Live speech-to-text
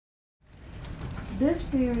This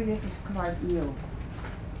period is quite new.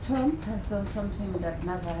 Trump has done something that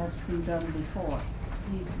never has been done before.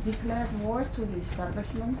 He declared war to the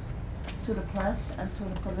establishment, to the press, and to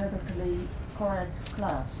the politically correct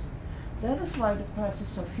class. That is why the press is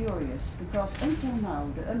so furious, because until now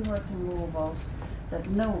the unwritten rule was that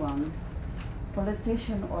no one,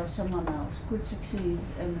 politician or someone else, could succeed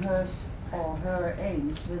in hers or her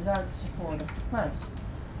aims without the support of the press.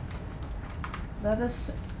 That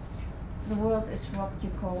is, the world is what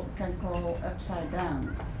you can call upside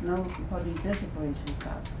down. Nobody disagrees with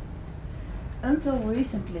that. Until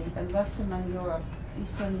recently, in Western and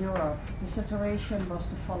Eastern Europe, the situation was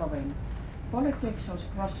the following. Politics was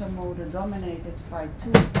grosso modo dominated by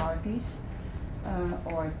two parties,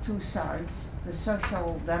 or two sides, the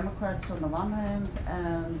Social Democrats on the one hand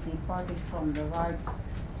and the parties from the right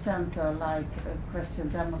center like Christian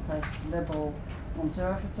Democrats, Liberal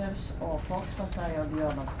Conservatives or Volkspartei on the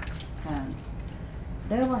other hand.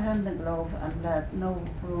 They were hand in glove and left no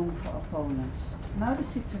room for opponents. Now the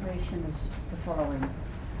situation is the following.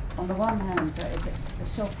 On the one hand, there is a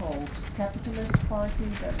so-called capitalist party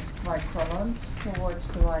that is quite tolerant towards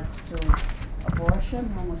the right to abortion,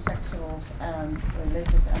 homosexuals and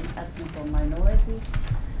religious and ethnic minorities.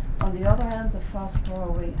 On the other hand, the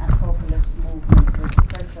fast-growing and populist movement with a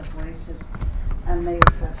touch of racist and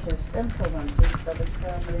neo-fascist influences that is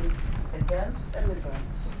firmly against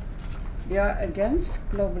immigrants. They are against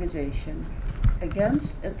globalization,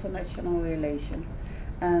 against international relations,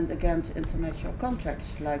 and against international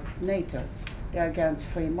contracts like NATO. They are against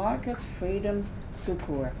free market, freedom, tout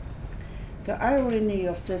court. The irony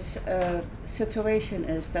of this situation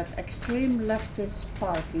is that extreme leftist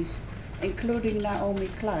parties, including Naomi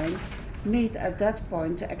Klein, meet at that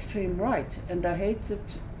point the extreme right in their hatred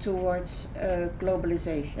towards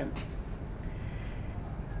globalization.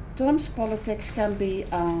 Trump's politics can be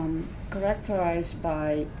characterized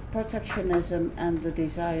by protectionism and the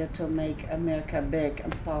desire to make America big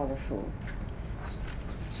and powerful.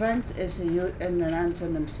 Strength is in an end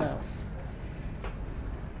in himself.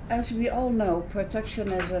 As we all know,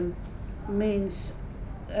 protectionism means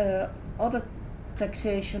other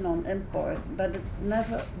taxation on import, but it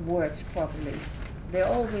never works properly. They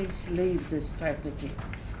always leave this strategy.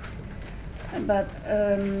 But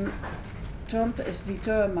Trump is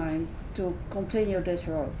determined to continue this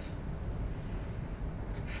road.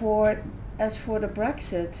 As for the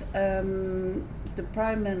Brexit, the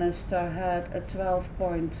Prime Minister had a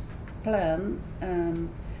 12-point plan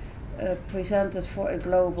presented for a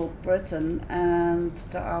global Britain, and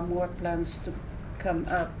there are more plans to come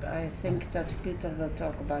up. I think that Peter will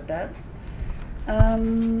talk about that.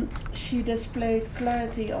 She displayed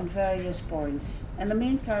clarity on various points. In the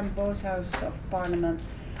meantime, both houses of Parliament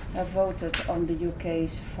have voted on the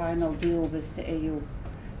UK's final deal with the EU.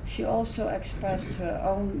 She also expressed her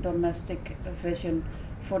own domestic vision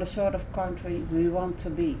for the sort of country we want to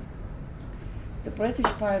be. The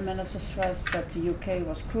British Prime Minister stressed that the UK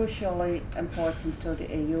was crucially important to the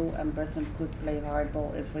EU and Britain could play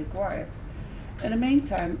hardball if required. In the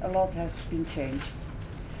meantime, a lot has been changed.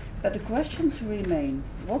 But the questions remain.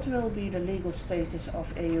 What will be the legal status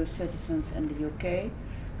of EU citizens in the UK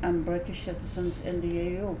and British citizens in the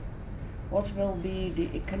EU? What will be the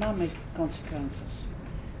economic consequences?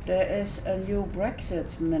 There is a new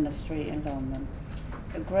Brexit ministry in London.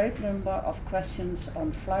 A great number of questions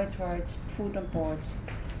on flight rights, food imports,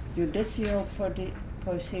 judicial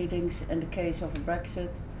proceedings in the case of Brexit,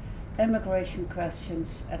 immigration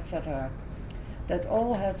questions, etc. That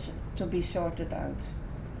all had to be sorted out.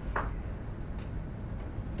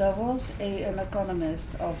 There was an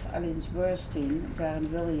economist of Alice Bernstein, Darren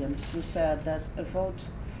Williams, who said that a vote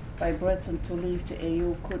by Britain to leave the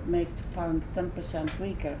EU could make the pound 10%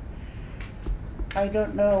 weaker. I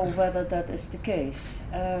don't know whether that is the case.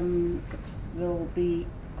 Will be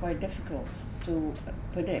quite difficult to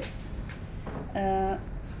predict.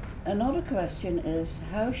 Another question is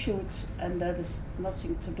how should, and that is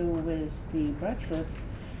nothing to do with the Brexit,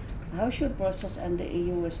 how should Brussels and the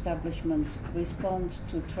EU establishment respond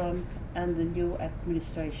to Trump and the new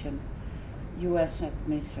administration, US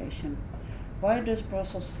administration? Why does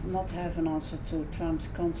Brussels not have an answer to Trump's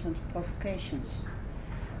constant provocations?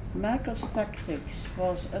 Merkel's tactics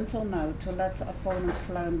was until now to let the opponent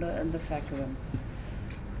flounder in the vacuum.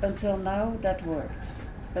 Until now that worked.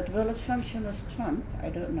 But will it function with Trump? I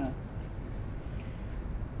don't know.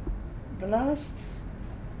 The last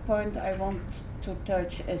point I want to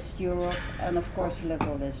touch is Europe and of course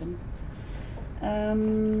liberalism.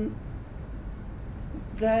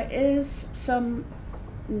 There is some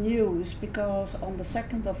news because on the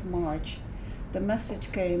 2nd of March the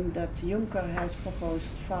message came that Juncker has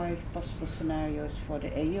proposed 5 possible scenarios for the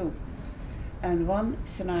EU. And one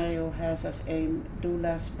scenario has as aim do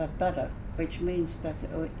less but better, which means that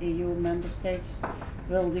the EU member states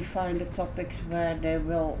will define the topics where they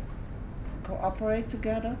will cooperate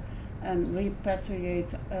together and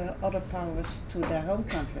repatriate other powers to their home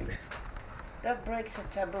country. That breaks a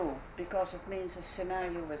taboo, because it means a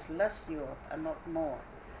scenario with less Europe and not more.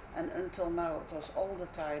 And until now it was all the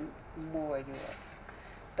time more Europe.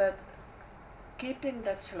 But keeping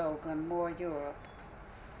that slogan, more Europe,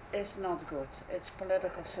 is not good. It's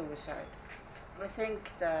political suicide. I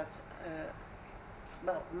think that,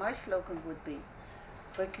 well, my slogan would be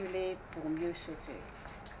reculer pour mieux sauter.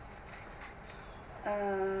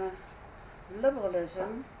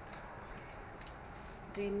 Liberalism,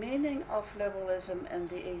 the meaning of liberalism in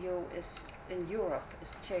the EU in Europe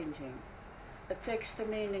is changing. It takes the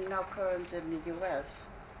meaning now current in the US.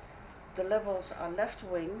 The liberals are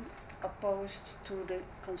left-wing, opposed to the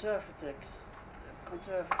conservatives,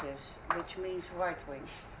 which means right-wing.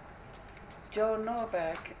 Joe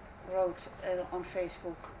Norberg wrote on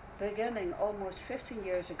Facebook, beginning almost 15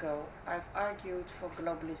 years ago, I've argued for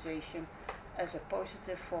globalization as a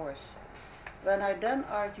positive force. When I then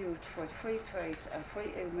argued for free trade and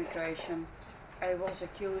free immigration, I was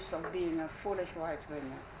accused of being a foolish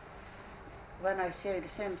right-winger. When I say the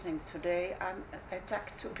same thing today, I'm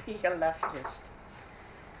attacked to be a leftist.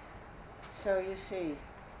 So you see,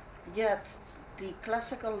 yet the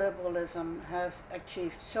classical liberalism has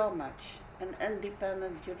achieved so much: an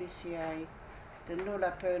independent judiciary, the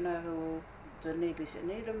nulla pena rule, the nebis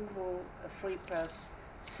in idem rule, a free press,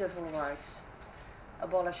 civil rights,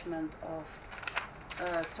 abolishment of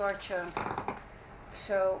torture.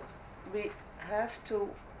 So we have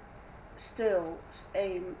to still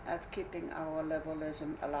aim at keeping our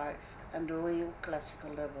liberalism alive, and the real classical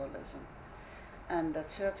liberalism. And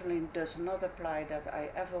that certainly does not apply that I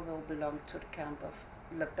ever will belong to the camp of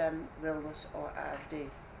Le Pen, Wilders or AfD.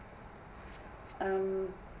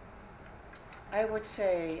 I would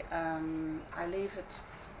say I leave it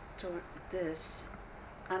to this,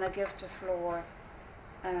 and I give the floor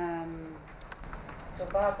to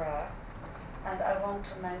Barbara. And I want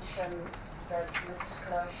to mention that Mrs.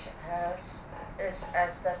 Klosch is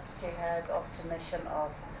as deputy head of the mission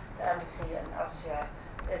of the embassy in Austria,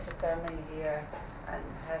 is attending here and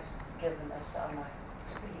has given us the honor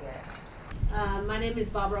to be here. My name is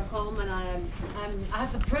Barbara Coleman. I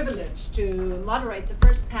have the privilege to moderate the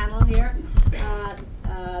first panel here,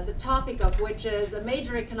 the topic of which is a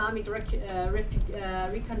major economic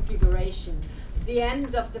reconfiguration, the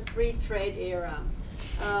end of the free trade era.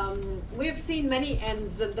 We have seen many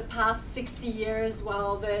ends in the past 60 years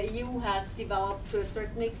while the EU has developed to a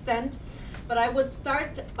certain extent. But I would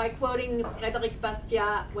start by quoting Frédéric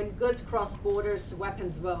Bastiat, when goods cross borders,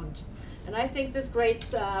 weapons won't. And I think this great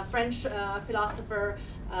French philosopher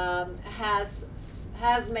has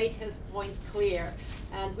made his point clear.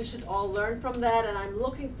 And we should all learn from that. And I'm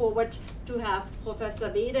looking forward to have Professor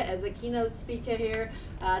Bede as a keynote speaker here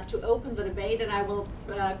to open the debate. And I will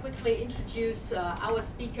quickly introduce our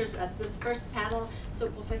speakers at this first panel. So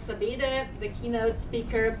Professor Bede, the keynote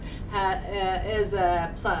speaker, has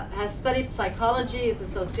studied psychology, is a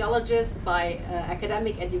sociologist by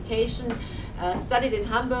academic education, studied in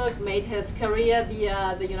Hamburg, made his career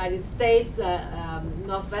via the United States,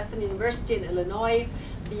 Northwestern University in Illinois,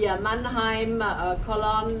 via Mannheim,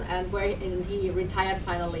 Cologne, and where he retired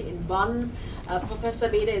finally in Bonn. Professor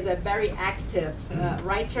Bede is a very active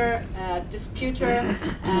writer, disputer,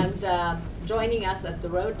 and joining us at the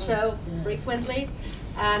Roadshow frequently.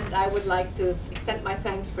 And I would like to extend my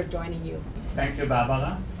thanks for joining you. Thank you,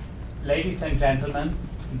 Barbara. Ladies and gentlemen,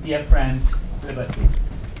 dear friends, liberty.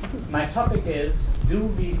 My topic is, do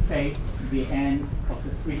we face the end of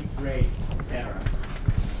the free trade era?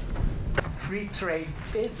 Free trade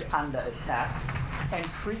is under attack, and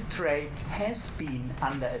free trade has been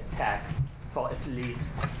under attack for at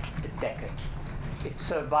least a decade. Its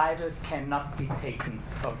survival cannot be taken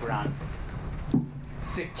for granted.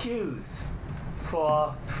 The cues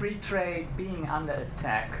for free trade being under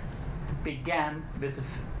attack began with the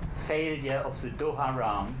failure of the Doha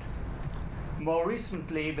round, more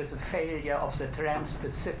recently with the failure of the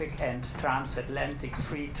Trans-Pacific and Transatlantic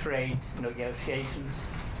free trade negotiations,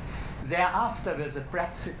 thereafter with the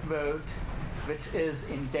Brexit vote, which is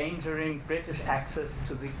endangering British access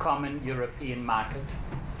to the common European market,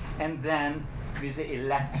 and then with the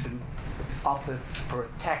election of a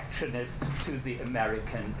protectionist to the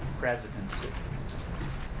American presidency.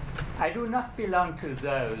 I do not belong to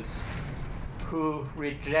those who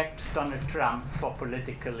reject Donald Trump for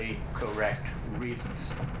politically correct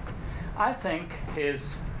reasons. I think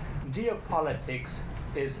his geopolitics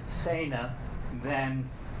is saner than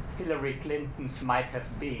Hillary Clinton's might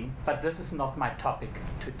have been, but this is not my topic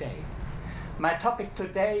today. My topic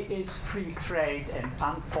today is free trade, and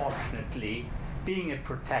unfortunately, being a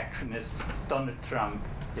protectionist, Donald Trump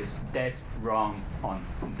is dead wrong on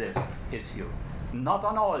this issue. Not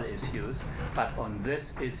on all issues, but on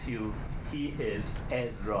this issue, he is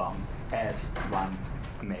as wrong as one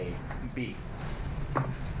may be.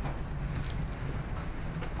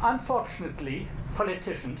 Unfortunately,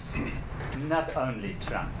 politicians, not only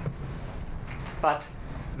Trump, but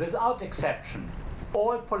without exception,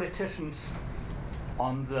 all politicians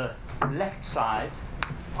on the left side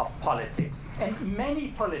of politics and many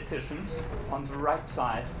politicians on the right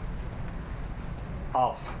side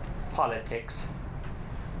of politics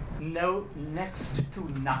know next to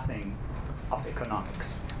nothing of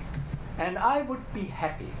economics. And I would be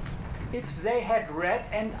happy if they had read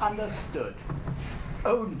and understood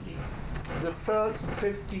only the first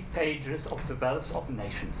 50 pages of The Wealth of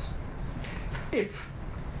Nations. If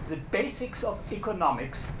the basics of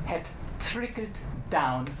economics had trickled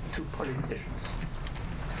down to politicians.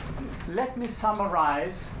 Let me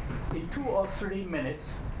summarize in 2 or 3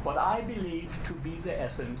 minutes what I believe to be the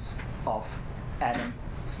essence of Adam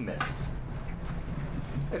Smith.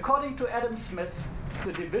 According to Adam Smith,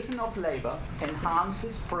 the division of labor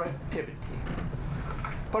enhances productivity.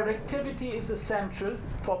 Productivity is essential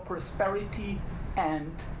for prosperity,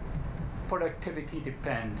 and productivity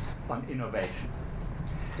depends on innovation.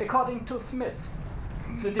 According to Smith,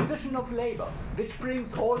 the division of labor, which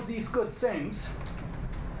brings all these good things,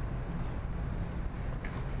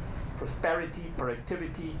 prosperity,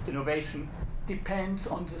 productivity, innovation, depends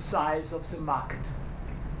on the size of the market.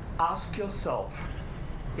 Ask yourself,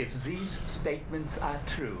 if these statements are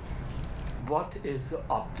true, what is the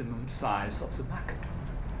optimum size of the market?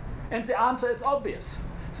 And the answer is obvious.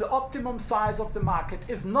 The optimum size of the market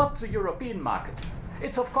is not the European market.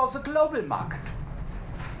 It's of course a global market.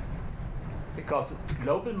 Because the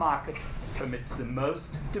global market permits the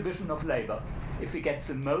most division of labor. If we get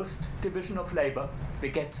the most division of labor, we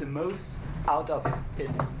get the most out of it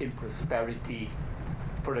in prosperity,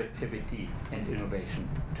 productivity, and innovation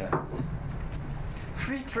terms.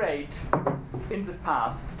 Free trade in the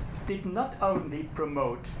past did not only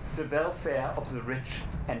promote the welfare of the rich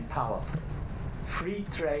and powerful. Free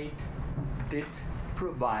trade did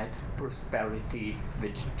provide prosperity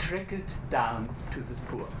which trickled down to the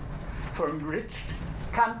poor. From rich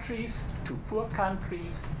countries to poor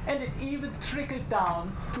countries, and it even trickled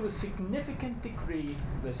down to a significant degree,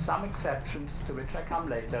 with some exceptions to which I come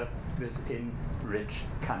later, within rich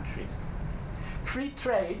countries. Free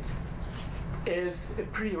trade is a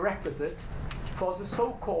prerequisite for the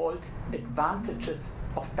so-called advantages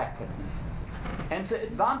of backwardness. And the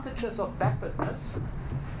advantages of backwardness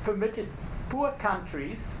permitted poor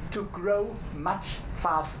countries to grow much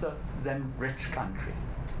faster than rich countries.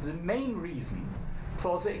 The main reason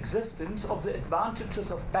for the existence of the advantages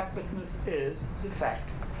of backwardness is the fact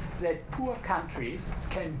that poor countries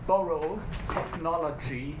can borrow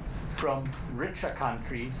technology from richer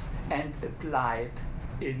countries and apply it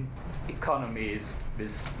in economies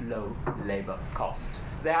with low labor costs.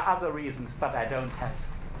 There are other reasons, but I don't have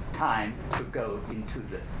time to go into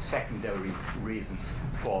the secondary reasons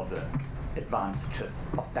for the advantages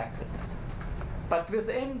of backwardness. But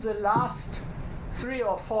within the last 3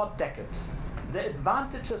 or 4 decades, the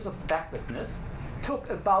advantages of backwardness took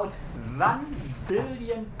about 1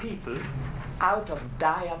 billion people out of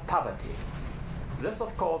dire poverty. This,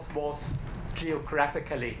 of course, was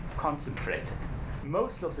geographically concentrated.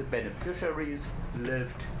 Most of the beneficiaries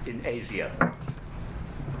lived in Asia.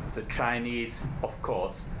 The Chinese, of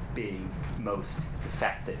course, being most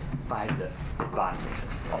affected by the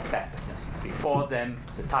advantages of backwardness. Before them,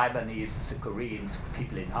 the Taiwanese, the Koreans,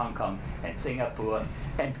 people in Hong Kong and Singapore,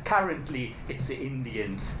 and currently it's the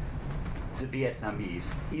Indians, the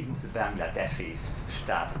Vietnamese, even the Bangladeshis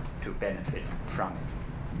start to benefit from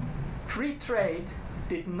it. Free trade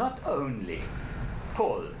did not only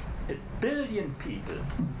pull 1 billion people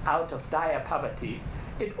out of dire poverty,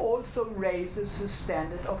 it also raises the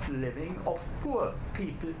standard of living of poor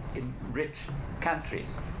people in rich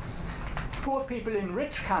countries. Poor people in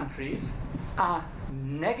rich countries are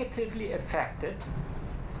negatively affected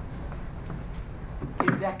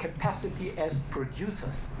in their capacity as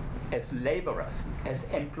producers, as laborers, as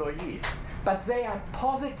employees, but they are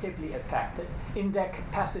positively affected in their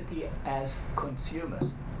capacity as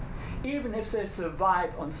consumers. Even if they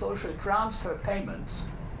survive on social transfer payments,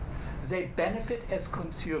 they benefit as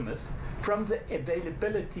consumers from the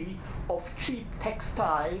availability of cheap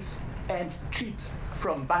textiles and cheap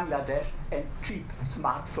from Bangladesh and cheap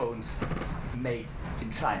smartphones made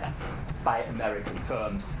in China by American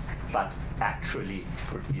firms, but actually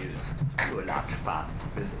produced to a large part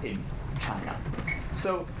within China.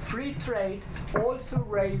 So free trade also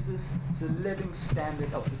raises the living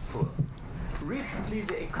standard of the poor. Recently,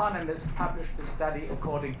 The Economist published a study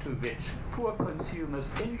according to which poor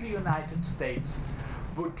consumers in the United States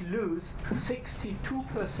would lose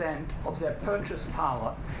 62% of their purchase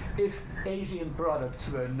power if Asian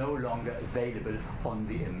products were no longer available on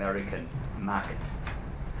the American market.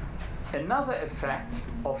 Another effect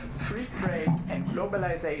of free trade and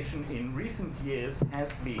globalization in recent years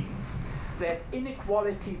has been that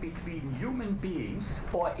inequality between human beings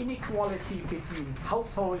or inequality between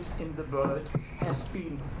households in the world has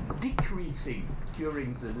been decreasing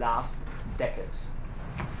during the last decades.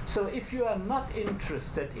 So if you are not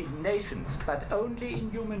interested in nations but only in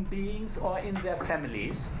human beings or in their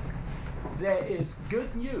families, there is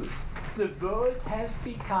good news. The world has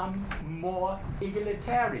become more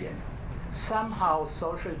egalitarian. Somehow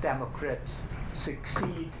social democrats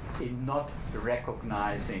succeed in not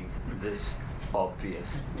recognizing this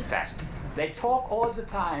obvious fact. They talk all the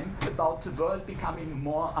time about the world becoming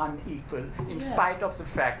more unequal in spite of the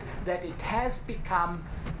fact that it has become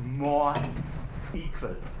more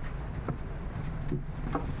equal.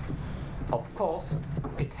 Of course,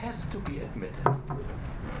 it has to be admitted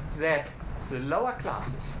that the lower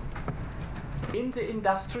classes in the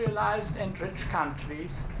industrialized and rich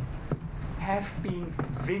countries have been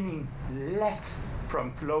winning less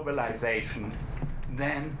from globalization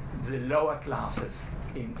than the lower classes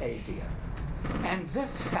in Asia. And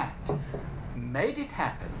this fact made it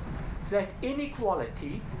happen that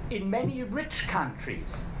inequality in many rich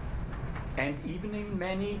countries and even in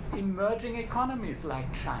many emerging economies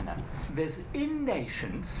like China, within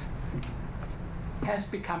nations, has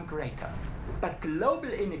become greater. But global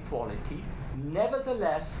inequality,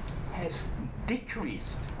 nevertheless, has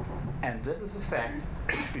decreased. And this is a fact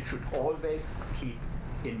which we should always keep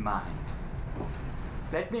in mind.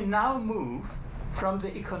 Let me now move from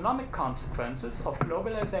the economic consequences of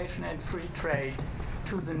globalization and free trade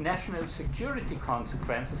to the national security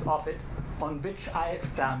consequences of it, on which I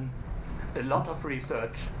have done a lot of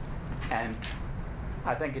research, and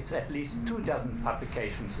I think it's at least 24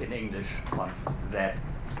 publications in English on that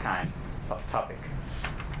kind of topic.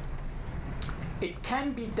 It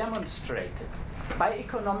can be demonstrated by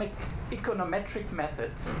econometric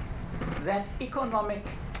methods that economic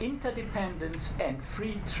interdependence and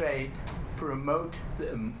free trade promote the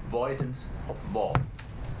avoidance of war,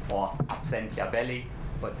 or absentia belli,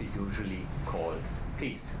 what we usually call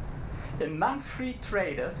peace. Among free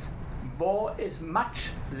traders, war is much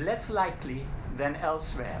less likely than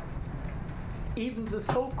elsewhere. Even the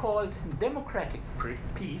so-called democratic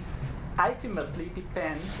peace ultimately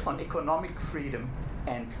depends on economic freedom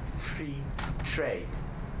and free trade.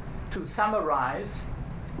 To summarize,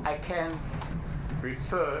 I can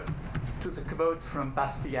refer to the quote from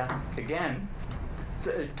Bastiat again: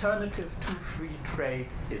 the alternative to free trade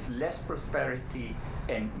is less prosperity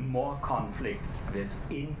and more conflict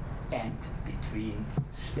within and between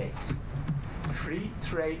states. Free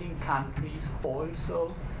trading countries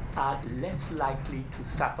also are less likely to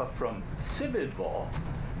suffer from civil war,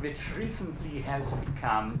 which recently has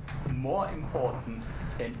become more important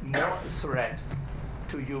and more a threat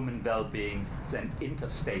to human well-being than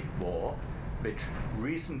interstate war, which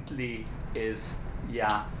recently is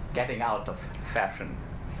getting out of fashion,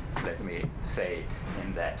 let me say it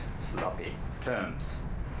in that sloppy terms.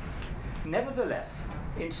 Nevertheless,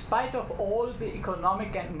 in spite of all the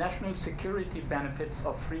economic and national security benefits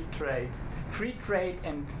of free trade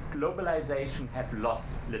and globalization have lost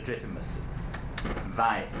legitimacy.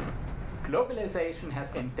 Why? Globalization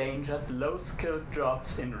has endangered low-skilled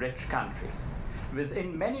jobs in rich countries.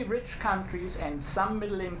 Within many rich countries and some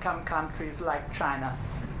middle-income countries like China,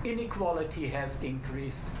 inequality has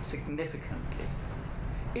increased significantly.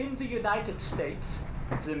 In the United States,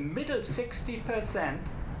 the middle 60%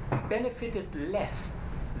 benefited less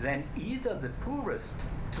than either the poorest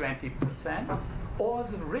 20% or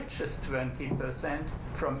the richest 20%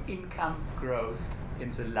 from income growth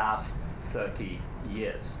in the last 30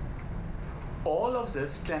 years. All of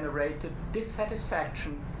this generated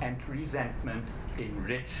dissatisfaction and resentment in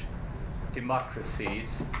rich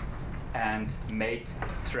democracies and made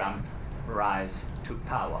Trump rise to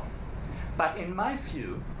power. But in my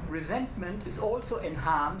view, resentment is also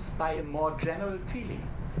enhanced by a more general feeling.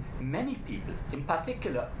 Many people, in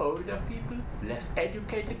particular older people, less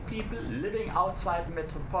educated people living outside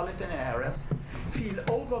metropolitan areas, feel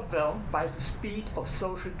overwhelmed by the speed of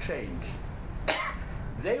social change.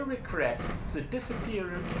 they regret the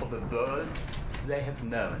disappearance of a world they have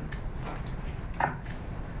known.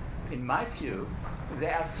 In my view,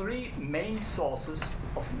 there are three main sources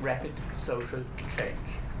of rapid social change.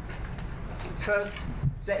 First,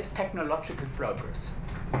 there is technological progress.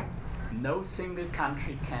 No single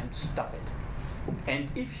country can stop it. And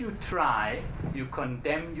if you try, you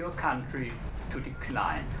condemn your country to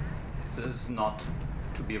decline. This is not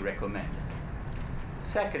to be recommended.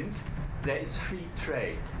 Second, there is free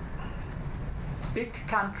trade. Big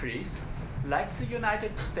countries like the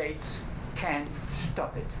United States can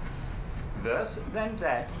stop it. Worse than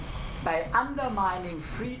that, by undermining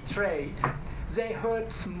free trade, they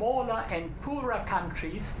hurt smaller and poorer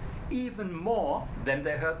countries even more than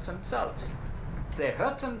they hurt themselves. They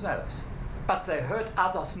hurt themselves, but they hurt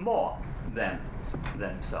others more than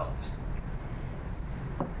themselves.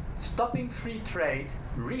 Stopping free trade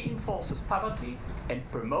reinforces poverty and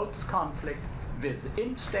promotes conflict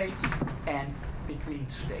within states and between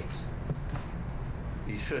states.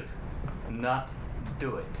 We should not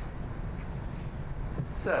do it.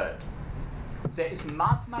 Third, there is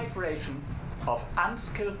mass migration of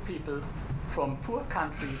unskilled people from poor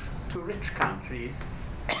countries to rich countries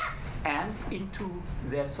and into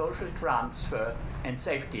their social transfer and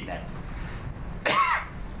safety nets.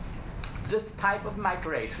 This type of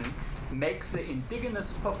migration makes the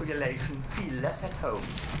indigenous population feel less at home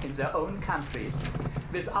in their own countries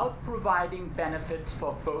without providing benefits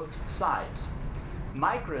for both sides,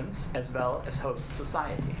 migrants as well as host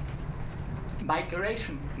society.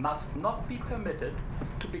 Migration must not be permitted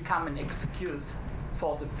to become an excuse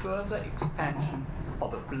for the further expansion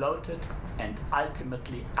of a bloated and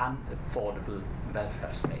ultimately unaffordable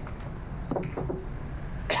welfare state.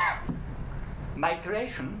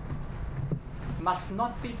 Migration must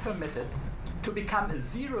not be permitted to become a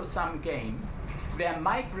zero-sum game where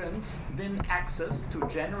migrants win access to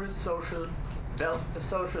generous social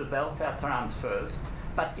welfare transfers,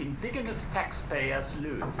 but indigenous taxpayers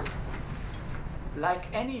lose. Like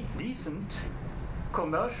any decent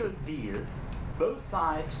commercial deal, both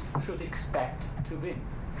sides should expect to win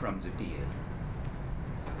from the deal.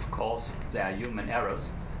 Of course, there are human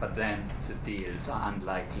errors, but then the deals are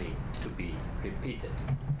unlikely to be repeated.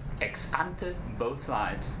 Ex ante, both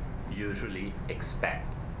sides usually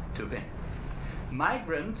expect to win.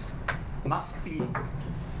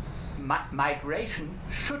 Migration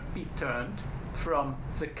should be turned from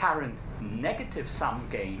the current negative sum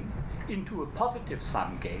game into a positive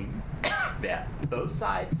sum game where both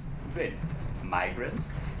sides win, migrants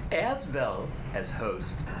as well as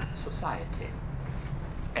host society.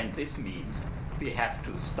 And this means we have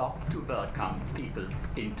to stop to welcome people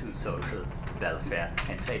into social welfare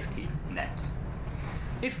and safety nets.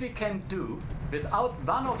 If we can do without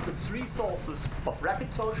one of the three sources of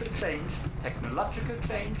rapid social change, technological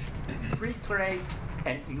change, free trade,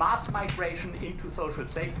 and mass migration into social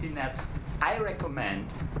safety nets, I recommend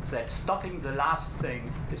that stopping the last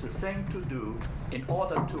thing is the thing to do in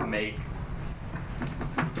order to make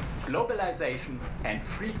globalization and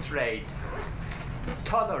free trade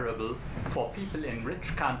tolerable for people in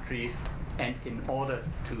rich countries and in order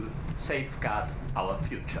to safeguard our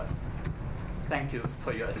future. Thank you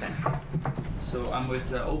for your attention. So I'm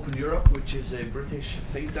with Open Europe, which is a British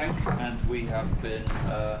think tank, and we have been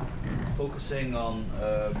focusing on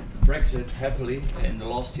Brexit heavily in the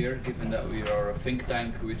last year, given that we are a think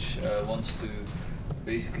tank which wants to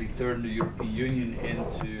basically turn the European Union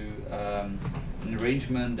into an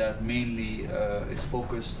arrangement that mainly is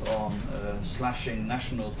focused on slashing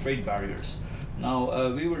national trade barriers.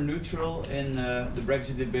 Now, we were neutral in the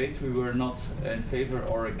Brexit debate. We were not in favor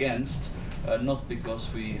or against, not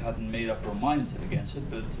because we hadn't made up our mind against it,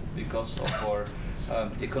 but because of our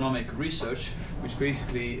economic research, which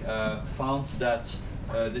basically found that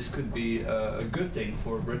this could be a good thing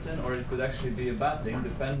for Britain, or it could actually be a bad thing,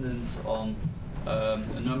 dependent on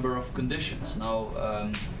a number of conditions. Now,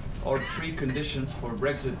 our three conditions for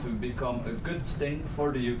Brexit to become a good thing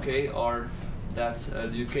for the UK are that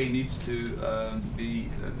the UK needs to be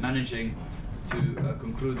managing to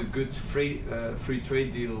conclude a good free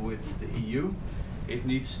trade deal with the EU. It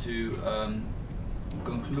needs to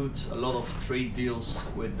conclude a lot of trade deals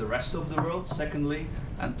with the rest of the world, secondly.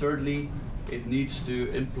 And thirdly, it needs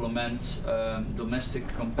to implement domestic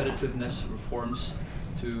competitiveness reforms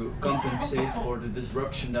to compensate for the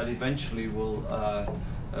disruption that eventually will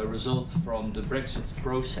result from the Brexit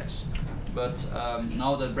process. But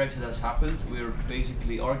now that Brexit has happened, we're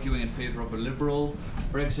basically arguing in favor of a liberal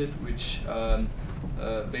Brexit, which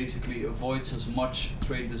basically avoids as much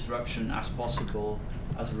trade disruption as possible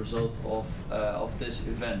as a result of this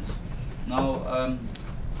event. Now,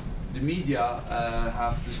 the media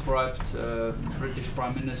have described British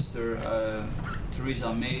Prime Minister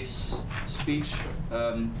Theresa May's speech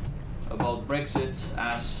about Brexit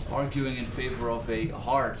as arguing in favor of a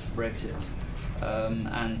hard Brexit.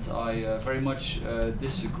 And I very much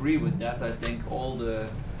disagree with that. I think all the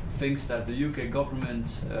things that the UK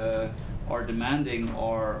government are demanding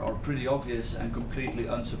are pretty obvious and completely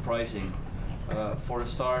unsurprising. For a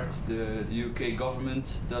start, the UK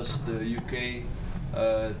government does the UK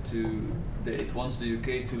it wants the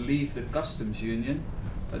UK to leave the customs union.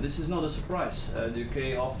 This is not a surprise. The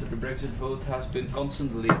UK, after the Brexit vote, has been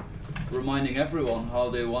constantly reminding everyone how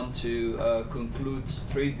they want to conclude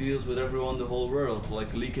trade deals with everyone, the whole world,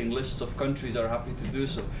 like leaking lists of countries are happy to do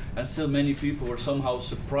so. And still many people were somehow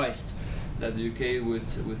surprised that the UK would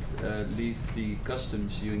leave the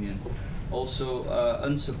customs union. Also,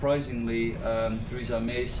 unsurprisingly, Theresa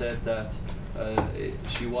May said that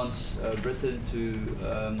she wants Britain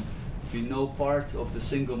to be no part of the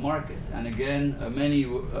single market. And again, many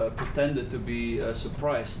pretended to be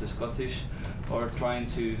surprised. The Scottish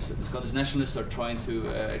nationalists are trying to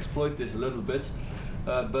exploit this a little bit.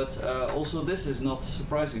 But also this is not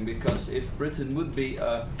surprising, because if Britain would be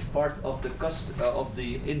part of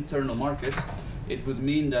the internal market, it would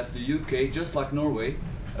mean that the UK, just like Norway,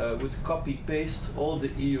 would copy-paste all the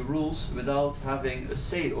EU rules without having a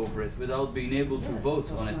say over it, without being able to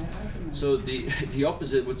vote on it. So the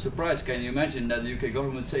opposite would surprise. Can you imagine that the UK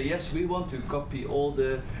government say, yes, we want to copy all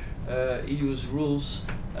the EU's rules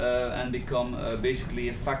and become basically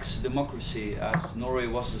a fax democracy, as Norway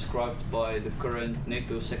was described by the current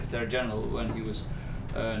NATO Secretary General when he was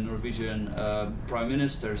Norwegian Prime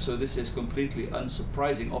Minister. So this is completely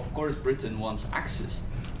unsurprising. Of course, Britain wants access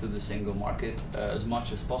to the single market as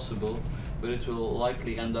much as possible, but it will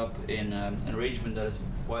likely end up in an arrangement that is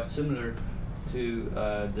quite similar to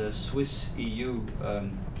the Swiss EU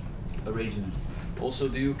arrangement. Also,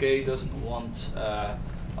 the UK doesn't want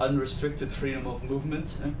unrestricted freedom of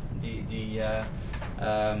movement. I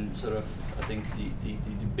think the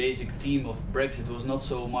basic theme of Brexit was not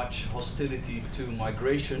so much hostility to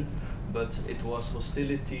migration, but it was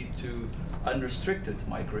hostility to unrestricted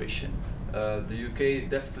migration. The UK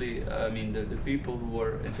definitely, the people who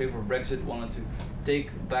were in favor of Brexit wanted to take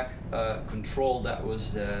back control. That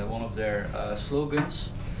was one of their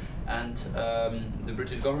slogans. And the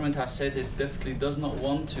British government has said it definitely does not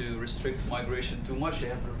want to restrict migration too much. They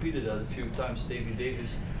have repeated that a few times, David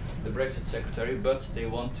Davis, the Brexit secretary, but they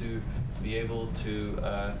want to be able to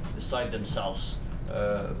decide themselves.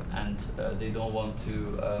 And they don't want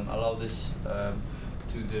to allow this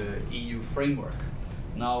to the EU framework.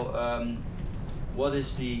 Now, what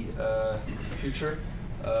is the future?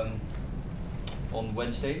 On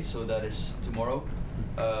Wednesday, so that is tomorrow,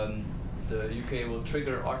 the UK will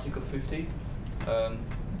trigger Article 50,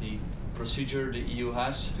 the procedure the EU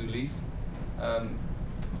has to leave.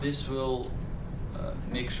 This will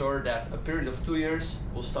make sure that a period of 2 years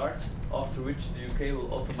will start, after which the UK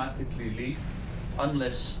will automatically leave,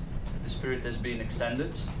 unless this period has been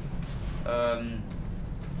extended.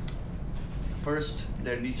 First,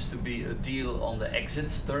 there needs to be a deal on the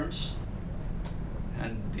exit terms,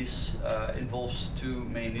 and this involves two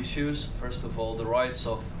main issues. First of all, the rights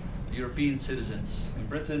of European citizens in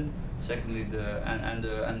Britain. Secondly, the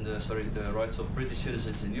rights of British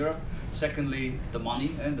citizens in Europe. Secondly, the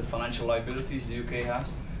money and the financial liabilities the UK has.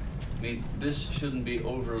 I mean, this shouldn't be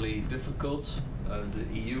overly difficult. The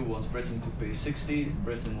EU wants Britain to pay 60,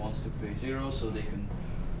 Britain wants to pay 0, so they can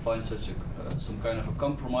find some kind of a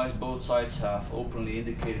compromise. Both sides have openly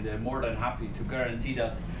indicated they're more than happy to guarantee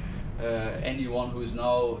that anyone who is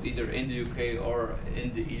now either in the UK or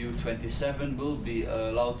in the EU 27 will be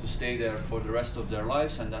allowed to stay there for the rest of their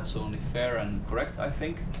lives, and that's only fair and correct, I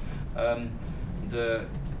think. The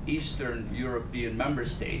Eastern European member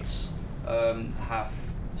states have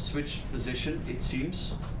switched position, it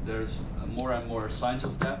seems. There's more and more signs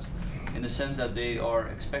of that, in the sense that they are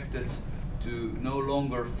expected to no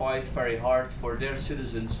longer fight very hard for their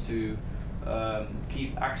citizens to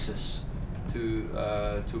keep access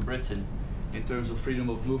to Britain in terms of freedom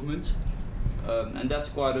of movement. And that's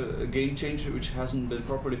quite a game changer, which hasn't been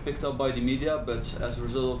properly picked up by the media, but as a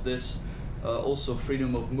result of this, also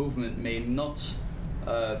freedom of movement may not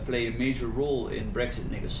play a major role in Brexit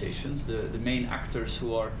negotiations. The main actors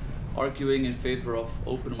who are arguing in favor of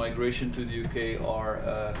open migration to the UK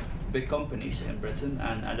are big companies in Britain,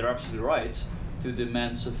 and they're absolutely right to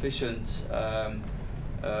demand sufficient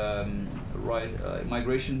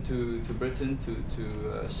migration to Britain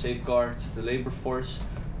to safeguard the labour force,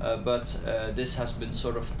 but this has been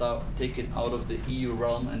sort of taken out of the EU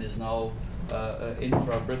realm and is now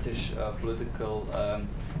intra-British political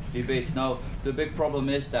debate. Now, the big problem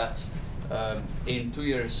is that in 2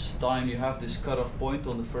 years' time you have this cut-off point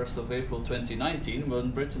on the 1st of April 2019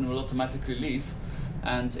 when Britain will automatically leave,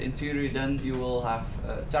 and in theory then you will have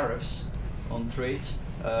tariffs on trade.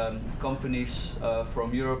 Companies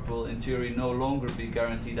from Europe will in theory no longer be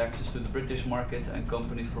guaranteed access to the British market, and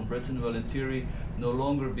companies from Britain will in theory no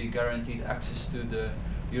longer be guaranteed access to the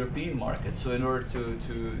European market. So in order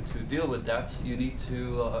to deal with that, you need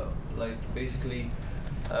to basically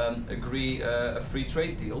agree a free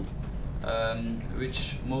trade deal,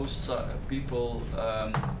 which most people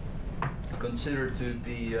consider to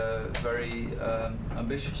be very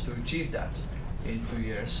ambitious to achieve that in 2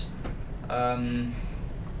 years.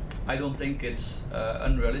 I don't think it's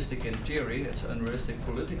unrealistic in theory, it's unrealistic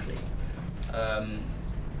politically.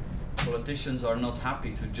 Politicians are not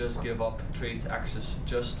happy to just give up trade access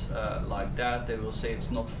just like that. They will say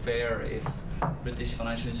it's not fair if British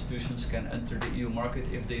financial institutions can enter the EU market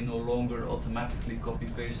if they no longer automatically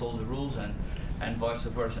copy-paste all the rules, and vice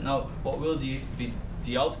versa. Now, what will be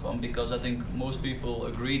the outcome? Because I think most people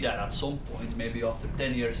agree that at some point, maybe after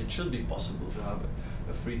 10 years, it should be possible to have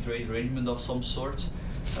a free trade arrangement of some sort,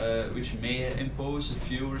 which may impose a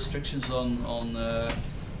few restrictions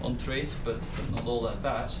on trade, but not all that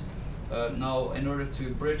bad. Now, in order to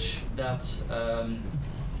bridge that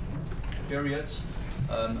period,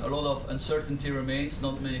 a lot of uncertainty remains.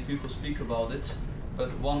 Not many people speak about it,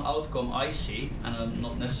 but one outcome I see, and I'm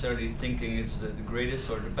not necessarily thinking it's the greatest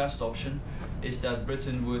or the best option, is that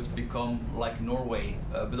Britain would become like Norway,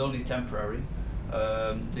 but only temporary.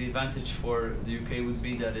 The advantage for the UK would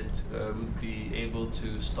be that it would be able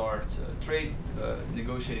to start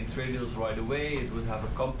negotiating trade deals right away. It would have a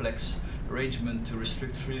complex arrangement to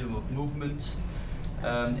restrict freedom of movement.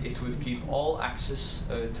 It would keep all access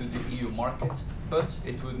to the EU market, but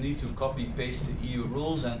it would need to copy-paste the EU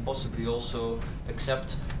rules and possibly also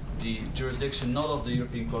accept the jurisdiction not of the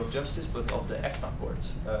European Court of Justice, but of the EFTA Court,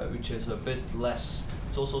 which is a bit less.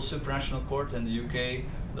 It's also a supranational court, and the UK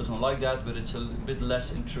doesn't like that, but it's a bit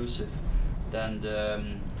less intrusive than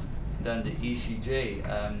the ECJ.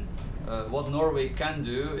 What Norway can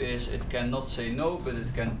do is it cannot say no, but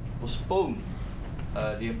it can postpone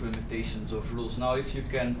the implementations of rules. Now, if you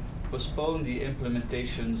can postpone the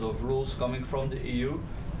implementations of rules coming from the EU,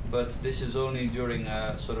 but this is only during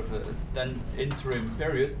a sort of a interim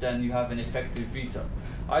period, then you have an effective veto.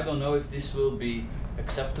 I don't know if this will be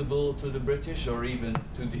acceptable to the British or even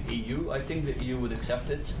to the EU. I think the EU would accept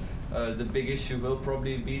it. The big issue will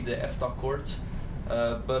probably be the EFTA court,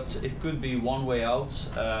 but it could be one way out,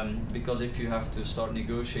 because if you have to start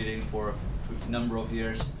negotiating for a number of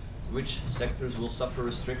years which sectors will suffer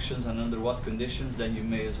restrictions and under what conditions, then you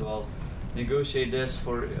may as well negotiate this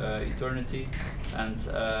for eternity, and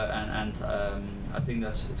I think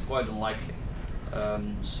it's quite unlikely. I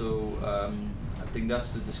think that's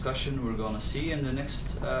the discussion we're going to see in the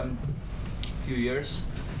next few years,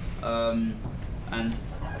 and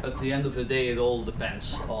at the end of the day, it all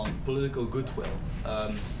depends on political goodwill.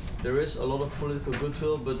 There is a lot of political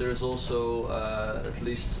goodwill, but there is also, at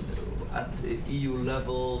least at the EU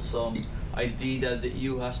level, some idea that the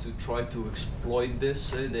EU has to try to exploit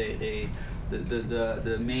this. The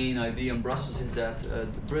main idea in Brussels is that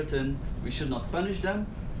Britain, we should not punish them,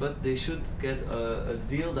 but they should get a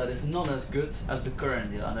deal that is not as good as the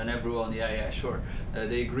current deal. And then everyone, yeah, sure,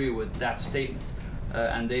 they agree with that statement.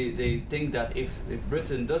 And they think that if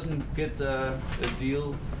Britain doesn't get a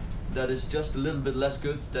deal that is just a little bit less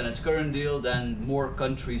good than its current deal, then more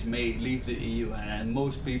countries may leave the EU, and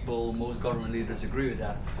most people, most government leaders agree with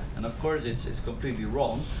that. And of course it's completely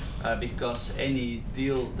wrong, because any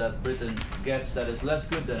deal that Britain gets that is less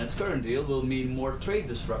good than its current deal will mean more trade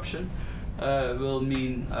disruption, will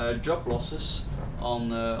mean job losses on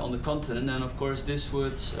the continent, and of course this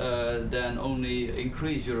would then only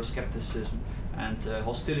increase Euroscepticism and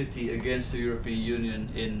hostility against the European Union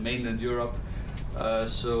in mainland Europe.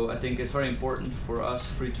 So I think it's very important for us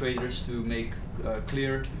free traders to make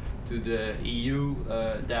clear to the EU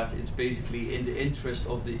that it's basically in the interest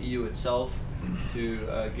of the EU itself to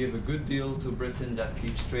give a good deal to Britain that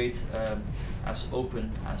keeps trade as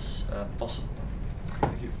open as possible.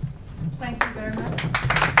 Thank you. Thank you very much.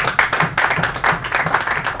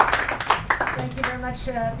 Thank you very much,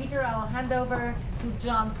 Peter. I'll hand over to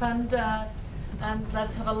John Fund, and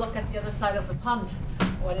let's have a look at the other side of the pond.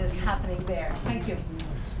 What is happening there? Thank you.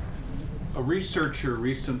 A researcher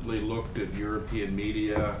recently looked at European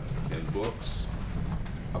media and books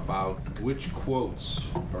about which quotes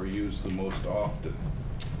are used the most often.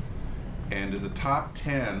 And in the top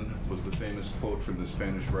 10 was the famous quote from the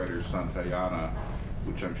Spanish writer Santayana,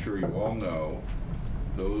 which I'm sure you all know,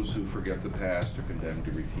 Those who forget the past are condemned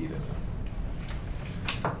to repeat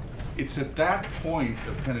it. It's at that point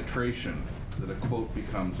of penetration that a quote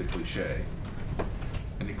becomes a cliche.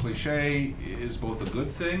 And a cliche is both a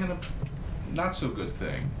good thing and a not so good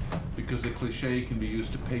thing, because a cliche can be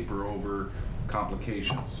used to paper over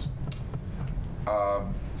complications.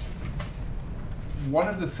 One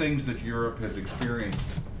of the things that Europe has experienced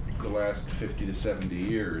the last 50 to 70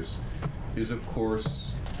 years is, of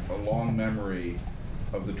course, a long memory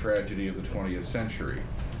of the tragedy of the 20th century.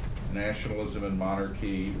 Nationalism and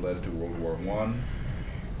monarchy led to World War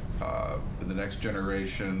I. In the next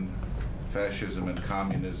generation, fascism and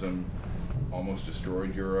communism almost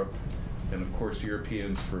destroyed Europe. And of course,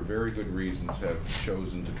 Europeans, for very good reasons, have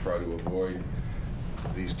chosen to try to avoid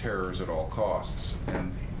these terrors at all costs.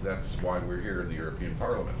 And that's why we're here in the European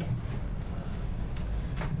Parliament.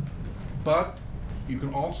 But you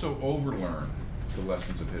can also overlearn the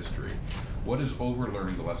lessons of history. What is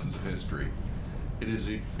overlearning the lessons of history? It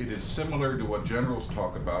is similar to what generals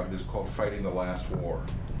talk about. It is called fighting the last war.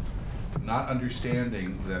 Not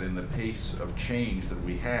understanding that in the pace of change that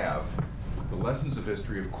we have, the lessons of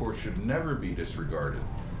history, of course, should never be disregarded.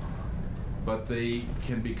 But they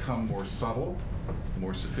can become more subtle,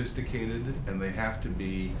 more sophisticated, and they have to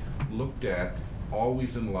be looked at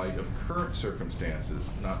always in light of current circumstances,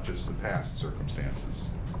 not just the past circumstances.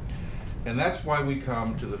 And that's why we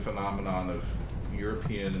come to the phenomenon of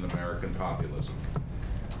European and American populism,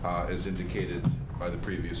 as indicated by the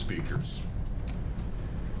previous speakers.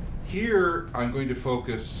 Here, I'm going to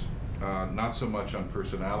focus not so much on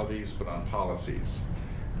personalities, but on policies.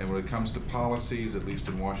 And when it comes to policies, at least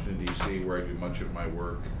in Washington, D.C., where I do much of my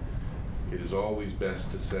work, it is always best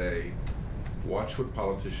to say, watch what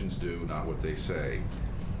politicians do, not what they say.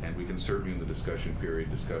 And we can certainly in the discussion period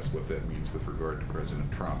discuss what that means with regard to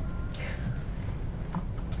President Trump.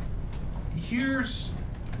 Here's,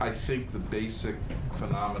 I think, the basic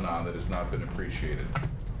phenomenon that has not been appreciated.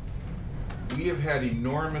 We have had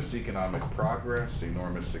enormous economic progress,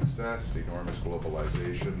 enormous success, enormous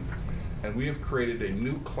globalization, and we have created a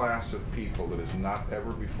new class of people that has not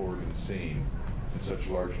ever before been seen in such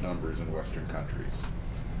large numbers in Western countries.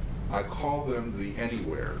 I call them the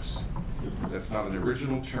anywheres. That's not an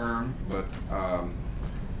original term, but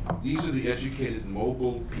these are the educated,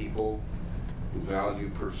 mobile people who value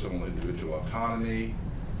personal individual autonomy,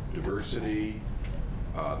 diversity,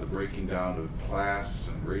 the breaking down of class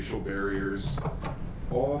and racial barriers,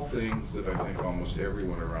 all things that I think almost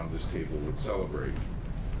everyone around this table would celebrate.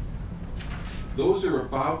 Those are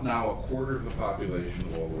about now a quarter of the population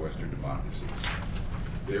of all the Western democracies.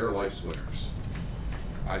 They are life's winners.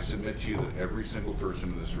 I submit to you that every single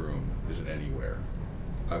person in this room is an anywhere.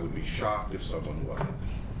 I would be shocked if someone wasn't.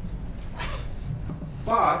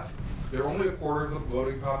 But they're only a quarter of the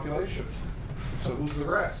voting population. So who's the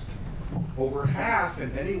rest? Over half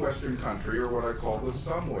in any Western country are what I call the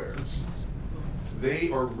somewheres.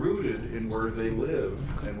 They are rooted in where they live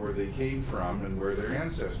and where they came from and where their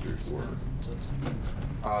ancestors were.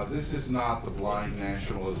 This is not the blind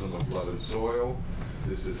nationalism of blood and soil.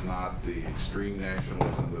 This is not the extreme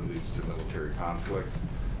nationalism that leads to military conflict.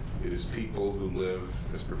 It is people who live,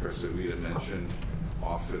 as Professor Vida mentioned,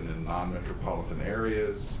 often in non-metropolitan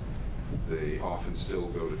areas. They often still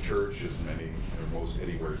go to church, as many or most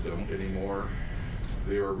anywheres don't anymore.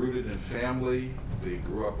 They are rooted in family. They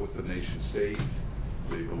grew up with the nation state.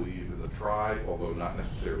 They believe in the tribe, although not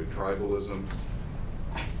necessarily tribalism.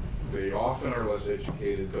 They often are less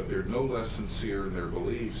educated, but they're no less sincere in their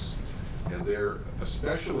beliefs. And they're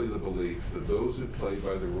especially the belief that those who play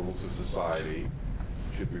by the rules of society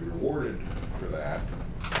should be rewarded for that.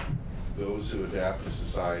 Those who adapt to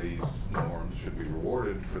society's norms should be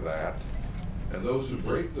rewarded for that. And those who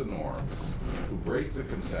break the norms, who break the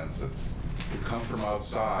consensus, who come from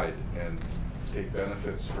outside and take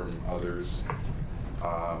benefits from others,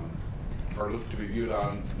 are looked to be viewed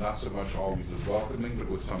on not so much always as welcoming, but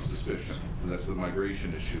with some suspicion. And that's the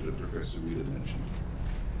migration issue that Professor Vida mentioned.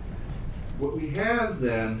 What we have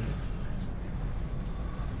then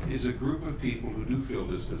is a group of people who do feel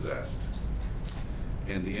dispossessed.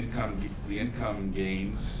 And the income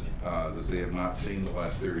gains that they have not seen the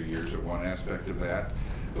last 30 years are one aspect of that.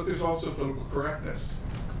 But there's also political correctness.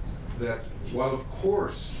 That while of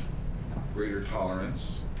course greater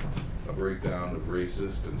tolerance, a breakdown of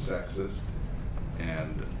racist and sexist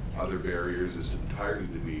and other barriers is entirely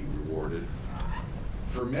to be rewarded,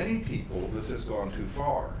 for many people this has gone too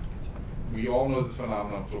far. We all know the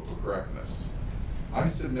phenomenon of political correctness. I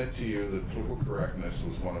submit to you that political correctness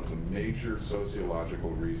was one of the major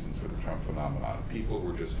sociological reasons for the Trump phenomenon. People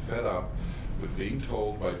were just fed up with being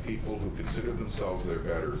told by people who consider themselves their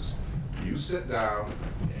betters You sit down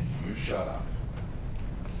and you shut up.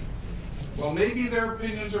 Well, maybe their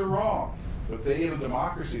opinions are wrong, but they in a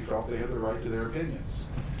democracy felt they had the right to their opinions.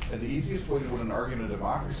 And the easiest way to win an argument in a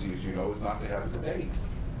democracy, as you know, is not to have a debate.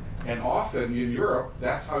 And often in Europe,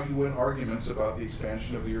 that's how you win arguments about the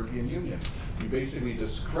expansion of the European Union. You basically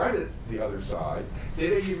discredit the other side.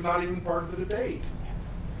 They're not even part of the debate.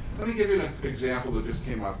 Let me give you an example that just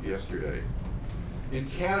came up yesterday. In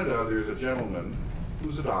Canada, there's a gentleman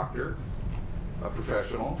who's a doctor, a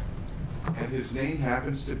professional, and his name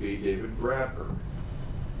happens to be David Bradburn.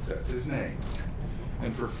 That's his name.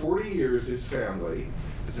 And for 40 years, his family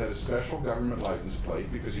has had a special government license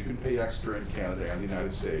plate, because you can pay extra in Canada and the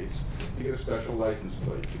United States. You get a special license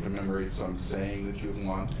plate to commemorate some saying that you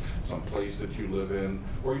want, some place that you live in,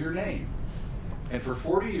 or your name. And for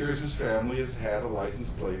 40 years, his family has had a license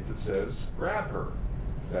plate that says Bradburn.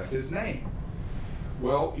 That's his name.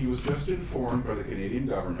 Well, he was just informed by the Canadian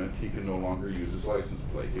government he can no longer use his license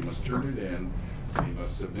plate. He must turn it in, and he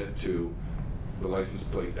must submit to the license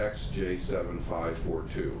plate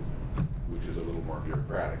XJ7542, which is a little more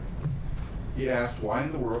bureaucratic. He asked, why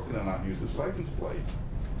in the world can I not use this license plate?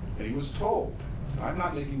 And he was told, I'm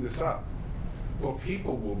not making this up, well,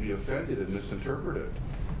 people will be offended and misinterpret it.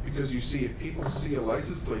 Because you see, if people see a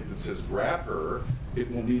license plate that says grab her,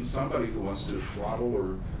 it will mean somebody who wants to throttle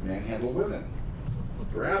or manhandle women.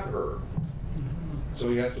 Grab her. So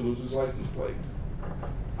he has to lose his license plate.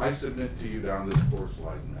 I submit to you down this course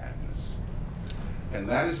lies madness. And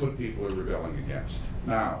that is what people are rebelling against.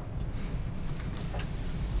 Now,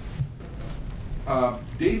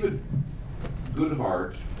 David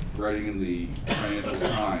Goodhart, writing in the Financial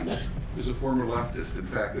Times, is a former leftist, in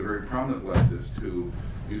fact, a very prominent leftist who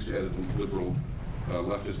used to edit liberal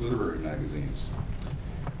leftist literary magazines.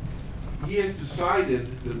 He has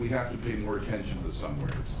decided that we have to pay more attention to the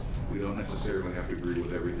somewheres. We don't necessarily have to agree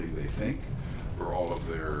with everything they think or all of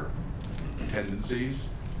their tendencies,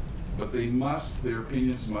 but they must, their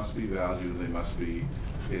opinions must be valued and they must be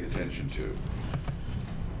paid attention to.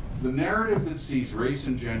 The narrative that sees race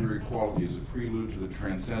and gender equality as a prelude to the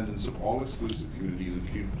transcendence of all exclusive communities,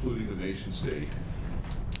 including the nation state,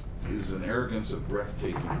 is an arrogance of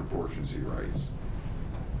breathtaking proportions, he writes.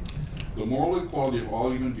 The moral equality of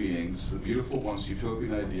all human beings, the beautiful once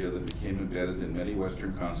utopian idea that became embedded in many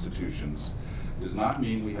Western constitutions, does not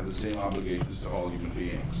mean we have the same obligations to all human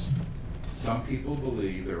beings. Some people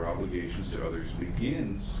believe their obligations to others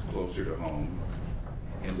begins closer to home,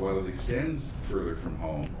 and while it extends further from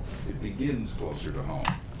home, it begins closer to home.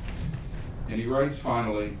 And he writes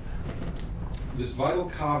finally, this vital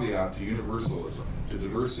caveat to universalism, to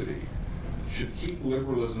diversity, should keep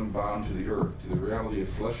liberalism bound to the earth, to the reality of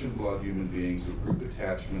flesh and blood human beings with group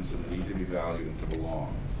attachments that need to be valued and to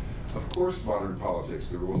belong. Of course, modern politics,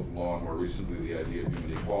 the rule of law, and more recently the idea of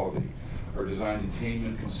human equality, are designed to tame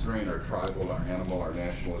and constrain our tribal, our animal, our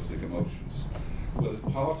nationalistic emotions. But if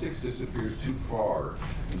politics disappears too far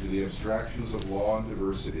into the abstractions of law and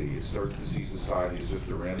diversity, it starts to see society as just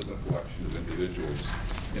a random collection of individuals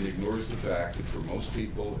and ignores the fact that for most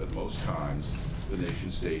people, at most times, the nation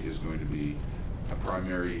state is going to be a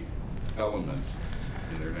primary element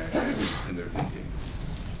in their in their thinking.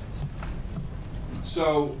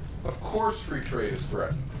 So, of course, free trade is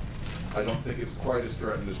threatened. I don't think it's quite as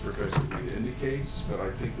threatened as Professor Rita indicates, but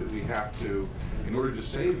I think that we have to, in order to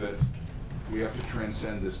save it, we have to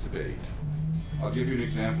transcend this debate. I'll give you an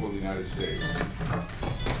example of the United States.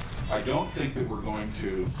 I don't think that we're going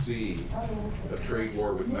to see a trade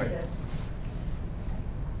war with Mexico.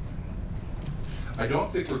 I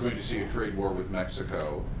don't think we're going to see a trade war with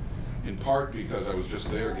Mexico, in part because I was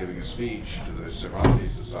just there giving a speech to the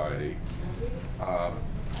Cervantes Society.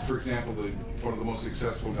 For example, one of the most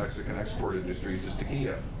successful Mexican export industries is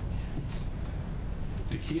tequila.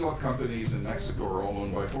 Tequila companies in Mexico are all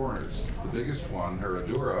owned by foreigners. The biggest one,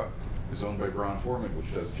 Herradura, is owned by Brown-Forman,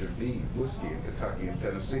 which does Jim Beam whiskey in Kentucky and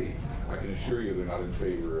Tennessee. I can assure you they're not in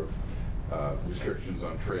favor of restrictions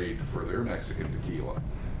on trade for their Mexican tequila.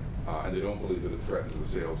 And they don't believe that it threatens the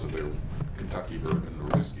sales of their Kentucky bourbon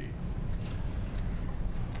or whiskey.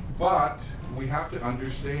 But we have to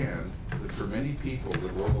understand that for many people, the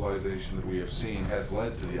globalization that we have seen has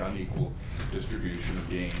led to the unequal distribution of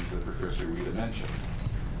gains that Professor Rita mentioned.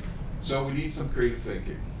 So we need some creative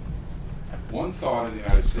thinking. One thought in the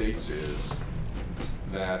United States is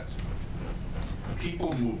that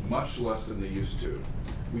people move much less than they used to.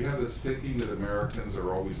 We have this thinking that Americans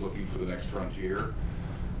are always looking for the next frontier.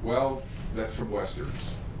 Well, that's from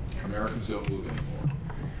Westerns. Americans don't move anymore.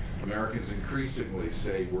 Americans increasingly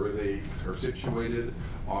say where they are situated,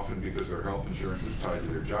 often because their health insurance is tied to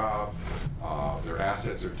their job, their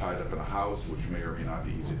assets are tied up in a house, which may or may not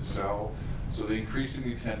be easy to sell. So they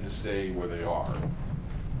increasingly tend to stay where they are.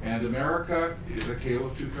 And America is a tale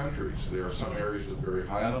of two countries. There are some areas with very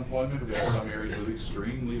high unemployment, there are some areas with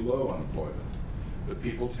extremely low unemployment. But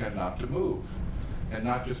people tend not to move. And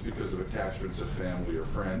not just because of attachments of family or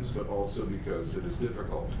friends, but also because it is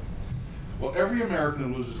difficult. Well, every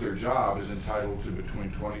American who loses their job is entitled to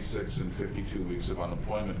between 26 and 52 weeks of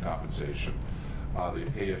unemployment compensation. They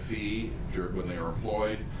pay a fee when they are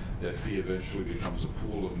employed. That fee eventually becomes a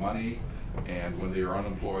pool of money, and when they are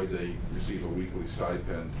unemployed, they receive a weekly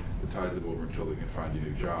stipend to tide them over until they can find a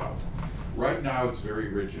new job. Right now, it's very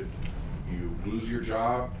rigid. You lose your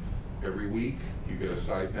job, every week you get a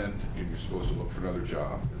stipend, and you're supposed to look for another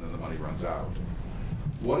job, and then the money runs out.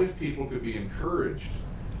 What if people could be encouraged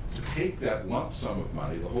to take that lump sum of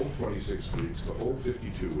money, the whole 26 weeks, the whole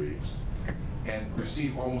 52 weeks, and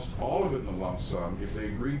receive almost all of it in the lump sum if they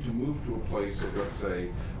agreed to move to a place of, let's say,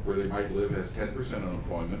 where they might live as 10%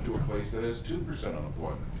 unemployment to a place that has 2%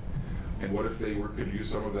 unemployment? And what if they could use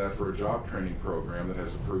some of that for a job training program that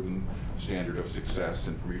has a proven standard of success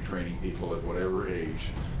in retraining people at whatever age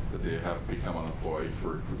that they have become unemployed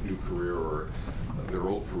for a new career or their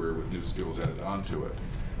old career with new skills added onto it?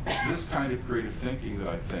 It's this kind of creative thinking that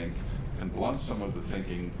I think can blunt some of the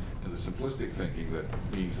thinking and the simplistic thinking that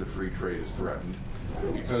means that free trade is threatened.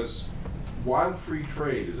 Because while free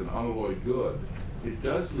trade is an unalloyed good, it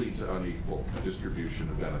does lead to unequal distribution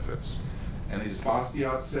of benefits. And as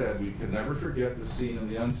Bastiat said, we can never forget the seen and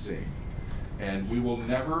the unseen. And we will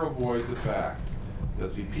never avoid the fact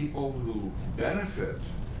that the people who benefit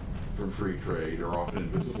from free trade are often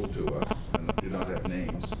invisible to us and do not have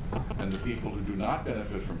names. And the people who do not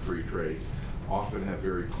benefit from free trade often have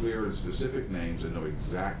very clear and specific names and know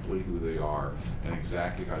exactly who they are and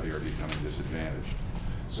exactly how they are becoming disadvantaged.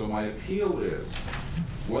 So my appeal is,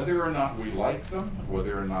 whether or not we like them,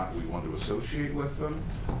 whether or not we want to associate with them,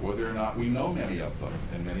 whether or not we know many of them,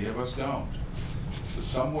 and many of us don't, the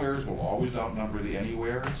somewheres will always outnumber the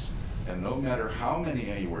anywheres, and no matter how many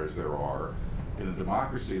anywheres there are, in a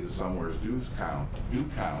democracy, the somewheres do count,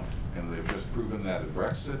 and they've just proven that in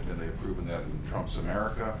Brexit, and they've proven that in Trump's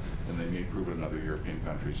America, and they may prove it in other European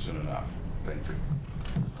countries soon enough. Thank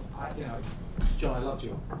you. John, I loved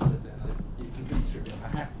you. You can be through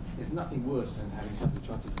it. There's nothing worse than having somebody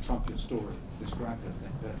trying to trump your story, this graphic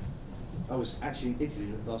thing. But I was actually in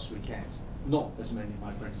Italy last weekend, not as many of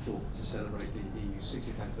my friends thought, to celebrate the EU's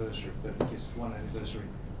 60th anniversary, but because one anniversary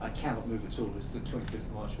I cannot move at all. It's the 25th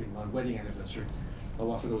of March being my wedding anniversary. My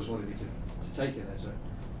wife had always wanted me to take it there, so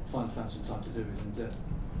finally found some time to do it, and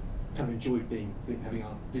kind of enjoyed having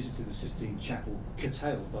our visit to the Sistine Chapel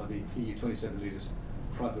curtailed by the EU 27 leaders'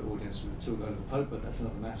 private audience with a tour over the Pope, but that's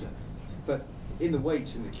another matter. But in the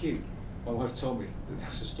wait, in the queue, my wife told me that there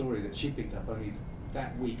was a story that she picked up only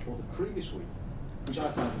that week or the previous week, which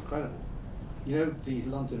I found incredible. You know, these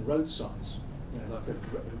London road signs, like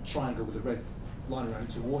a triangle with a red line around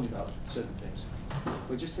to warn you about certain things.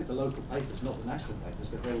 We just hit the local papers, not the national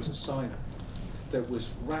papers, that there was a sign that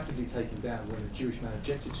was rapidly taken down when a Jewish man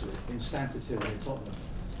objected to it in Stamford Hill near Tottenham,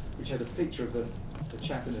 which had a picture of a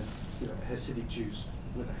chap in a Hasidic Jews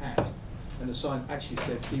with a hat, and the sign actually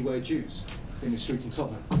said "Beware Jews" in the street in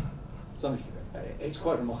Tottenham. So it's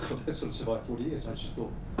quite remarkable that sort of survived 40 years. I just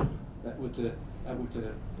thought that would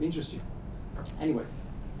interest you. Anyway,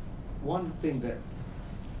 one thing that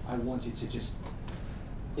I wanted to just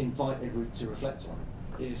invite everyone to reflect on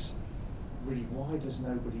is really, why does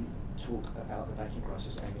nobody talk about the banking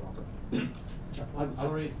crisis any longer? I'm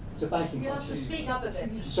sorry. The banking crisis. You have to speak up a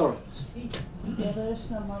bit. Sorry. Yeah, there is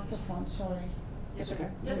no microphone, sorry. It's okay.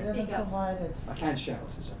 Just They speak didn't up. provide it. I can shout,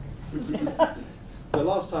 it's okay. The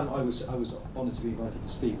last time I was honoured to be invited to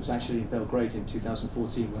speak was actually in Belgrade in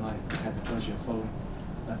 2014, when I had the pleasure of following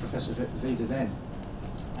Professor Vida then.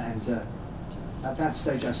 And at that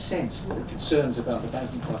stage I sensed that concerns about the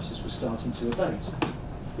banking crisis were starting to abate.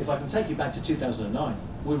 If I can take you back to 2009,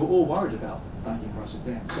 we were all worried about banking crisis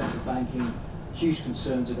then. Central banking, huge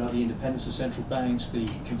concerns about the independence of central banks, the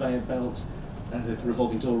conveyor belt, the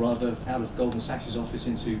revolving door rather, out of Goldman Sachs' office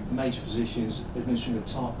into major positions, administering a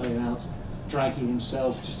TARP bailout, Draghi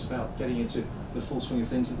himself just about getting into the full swing of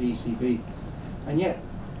things at the ECB. And yet,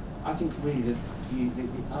 I think really that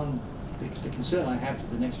the concern I have for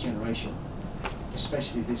the next generation,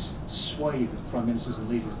 especially this swathe of prime ministers and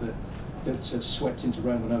leaders that swept into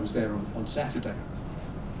Rome when I was there on Saturday,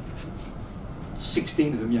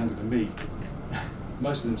 16 of them younger than me,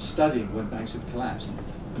 most of them studying when banks had collapsed,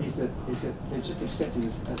 is that they've just accepted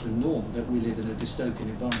as the norm that we live in a dystopian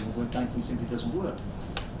environment where banking simply doesn't work.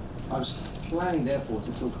 I was planning, therefore,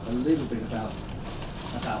 to talk a little bit about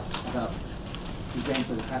the events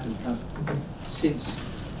that have happened kind of since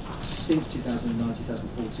 2009,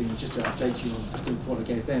 2014, and just to update you on what I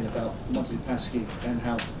gave then about Monte Paschi and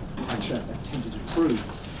how I attempted to prove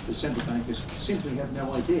that central bankers simply have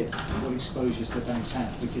no idea what exposures the banks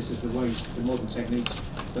have because of the ways, the modern techniques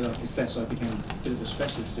that I confess I became a bit of a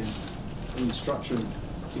specialist in structuring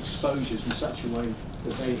exposures in such a way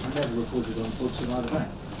that they are never recorded on books of either bank.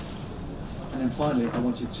 And then finally, I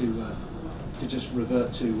wanted to just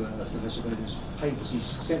revert to Professor Vader's papers. He's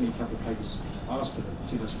sent me a couple of papers. I asked for them in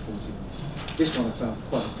 2014. This one I found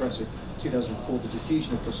quite impressive. 2004, The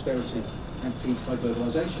Diffusion of Prosperity and Peace by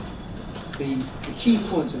Globalization. The key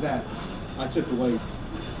points of that I took away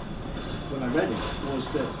when I read it was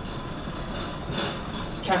that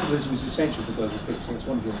capitalism is essential for global peace. That's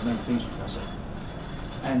one of your main themes, Professor.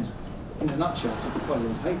 And in a nutshell, it's quite a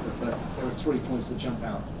long paper, but there are 3 points that jump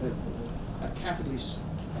out. That a capitalist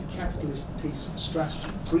peace strategy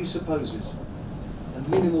presupposes a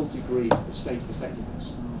minimal degree of state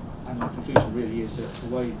effectiveness. And my conclusion really is that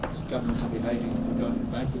the way governments are behaving regarding the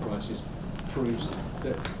banking crisis proves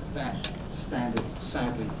that that standard,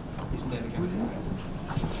 sadly, is never going to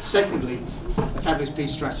happen. Secondly, a capitalist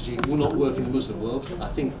peace strategy will not work in the Muslim world. I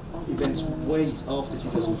think events way after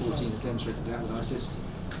 2014 have demonstrated that with ISIS.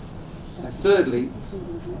 And thirdly,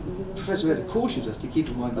 Professor Vedder cautions us to keep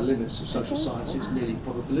in mind the limits of social science. It's nearly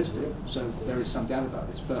probabilistic, so there is some doubt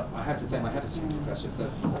about this. But I have to take my hat off to you, Professor, for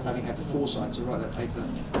having had the foresight to write that paper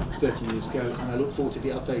 13 years ago, and I look forward to the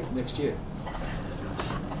update next year.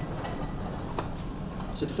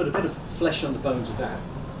 So to put a bit of flesh on the bones of that,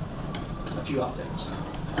 a few updates.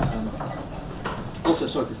 Also,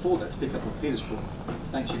 sorry, before that, to pick up on Peter's point,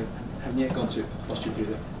 thanks, you haven't yet gone to Austria,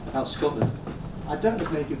 Peter, about Scotland. I don't know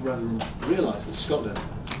if many people realise that Scotland,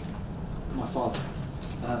 my father,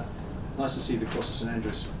 nice to see the cross of St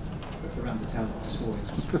Andrews around the town this morning,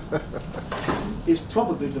 is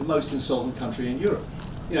probably the most insolvent country in Europe.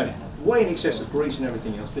 You know, way in excess of Greece and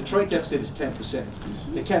everything else. The trade deficit is 10%.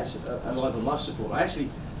 They're kept alive on life support. I actually,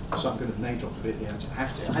 so I'm going to name drop a bit here, I just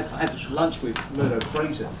have to. I had lunch with Murdo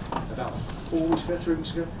Fraser about 3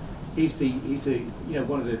 weeks ago. He's the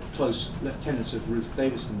one of the close lieutenants of Ruth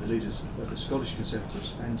Davison, the leaders of the Scottish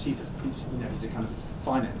Conservatives, and he's the kind of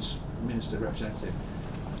finance minister representative.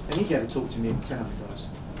 And he gave a talk to me and 10 other guys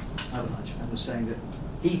at lunch, and was saying that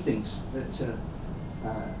he thinks that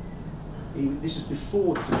this is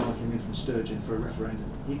before the demand came in from Sturgeon for a referendum.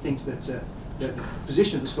 He thinks that the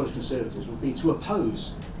position of the Scottish Conservatives would be to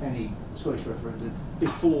oppose any Scottish referendum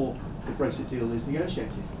before the Brexit deal is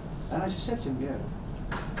negotiated. And I just said to him,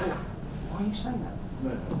 oh, why are you saying that,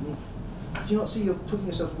 Murdo? I mean, do you not see you're putting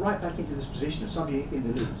yourself right back into this position of somebody in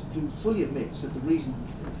the lead who fully admits that the reason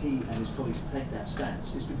he and his colleagues take that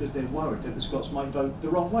stance is because they're worried that the Scots might vote the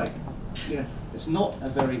wrong way. You know, it's not a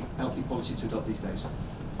very healthy policy to adopt these days.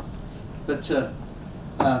 But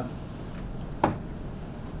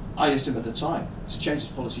I asked him at the time to change his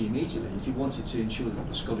policy immediately if he wanted to ensure that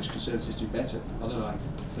the Scottish Conservatives do better. Although,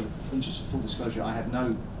 for the interest of full disclosure, I have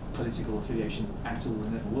no political affiliation at all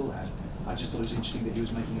and never will have. I just thought it was interesting that he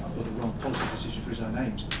was making, I thought, the wrong policy decision for his own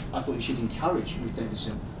aims. I thought he should encourage Ruth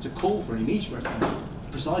Davison to call for an immediate referendum,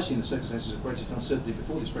 precisely in the circumstances of Brexit uncertainty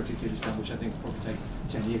before this Brexit deal is done, which I think will probably take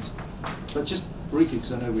 10 years. But just briefly,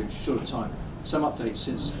 because I know we're short of time, some updates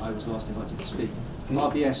since I was last invited to speak.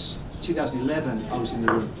 RBS, 2011, I was in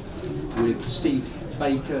the room with Steve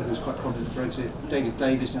Baker, who was quite prominent in Brexit, David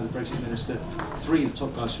Davis, now the Brexit minister, 3 of the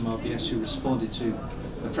top guys from RBS who responded to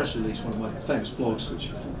a press release, one of my famous blogs,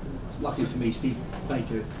 which luckily for me, Steve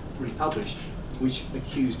Baker republished, which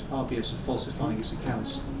accused RBS of falsifying its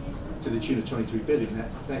accounts to the tune of 23 billion.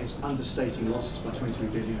 That is understating losses by 23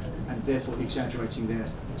 billion and therefore exaggerating their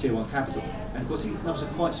tier 1 capital. And of course these numbers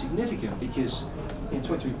are quite significant because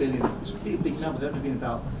 23 billion is a big number. There would have been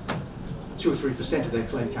about 2 or 3% of their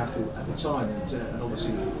claimed capital at the time, and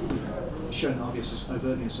obviously shown RBS as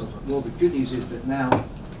overtly insolvent. Well, the good news is that now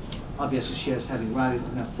RBS's shares, having rallied,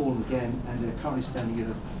 have now fallen again, and they're currently standing at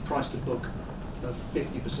a price to book of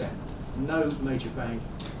 50%. No major bank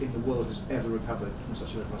in the world has ever recovered from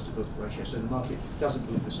such a low price to book ratio, so the market doesn't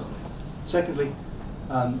believe this on it. Secondly,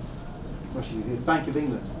 the Bank of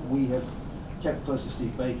England, we have kept close to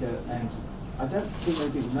Steve Baker, and I don't think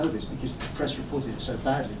many people know this because the press reported it so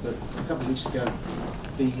badly, but a couple of weeks ago,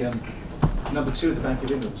 the number 2 of the Bank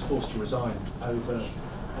of England was forced to resign over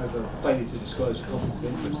failure to disclose a conflict of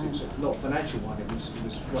interest. It was not a financial one, it was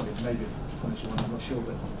one that maybe influential one, I'm not sure,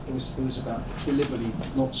 but it was about deliberately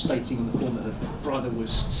not stating on the form that her brother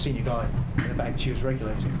was a senior guy in the bank she was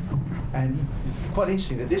regulating. And it's quite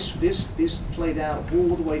interesting that this played out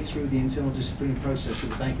all the way through the internal disciplinary process of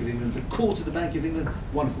the Bank of England. The court of the Bank of England,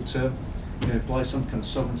 wonderful term, implies some kind of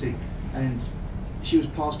sovereignty, and she was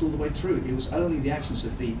passed all the way through. It was only the actions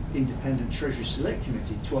of the Independent Treasury Select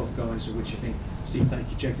Committee, 12 guys, of which I think Steve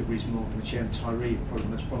Baker, Jacob Rees-Mogg, and the chairman Tyree are probably the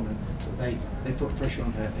most prominent. They put pressure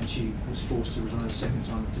on her, and she was forced to resign a second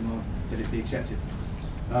time and demand that it be accepted.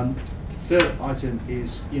 Third item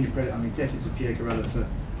is UniCredit. I'm indebted to Pierre Garella for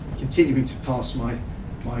continuing to pass my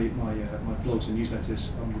blogs and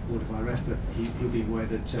newsletters on the board of IRF, but he'll be aware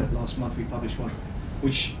that last month we published one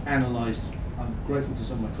which analysed, I'm grateful to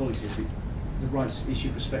some of my colleagues here, the rights issue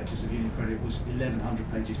prospectus of UniCredit was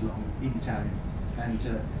 1,100 pages long in Italian,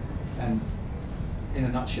 and in a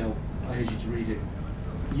nutshell, I urge you to read it.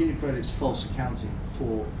 UniCredit's false accounting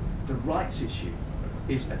for the rights issue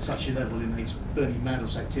is at such a level it makes Bernie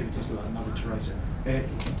Madoff's activities look like Mother Teresa.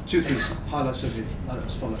 Two or three highlights of it are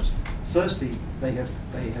as follows. Firstly, they have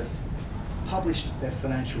published their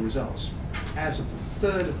financial results as of the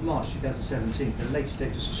 3rd of March 2017, the latest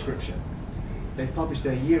date for subscription. They published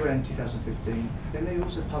their year-end 2015, then they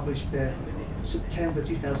also published their September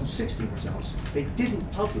 2016 results. They didn't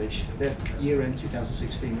publish their year-end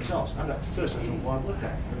 2016 results. And at first I thought, why was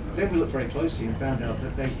that? Then we looked very closely and found out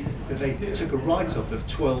that they took a write-off of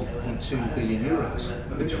 12.2 billion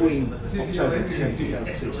euros between October and December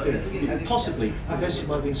 2016. And possibly investors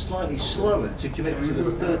might have been slightly slower to commit to the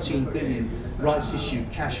 13 billion rights issue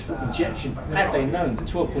cash injection had they known that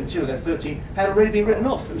 12.2 of that 13 had already been written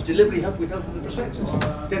off. It was deliberately withheld from the prospectus.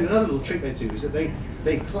 Then another little trick they do is that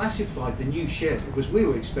they classified the new shares, because we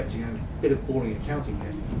were expecting a bit of boring accounting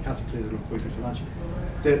here, how to clear the room quickly for lunch,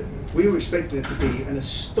 that we were expecting there to be an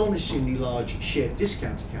astonishingly large share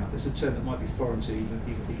discount account. That's a term that might be foreign to even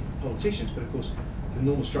politicians, but of course the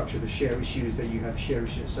normal structure of a share issue is that you have share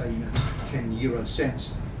issues, say 10 euro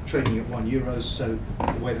cents, trading at €1, so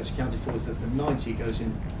the way that's accounted for is that the 90 goes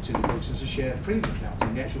into the books as a share premium account,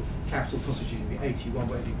 and the actual capital constituting the 81,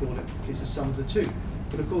 whatever you call it, is the sum of the two.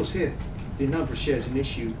 But of course here, the number of shares in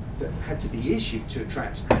issue that had to be issued to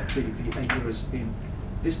attract the €8 in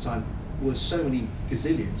this time was so many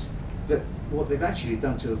gazillions that what they've actually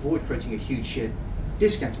done to avoid creating a huge share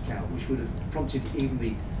discount account, which would have prompted even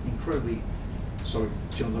the incredibly, sorry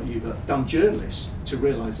John, not you, but dumb journalists to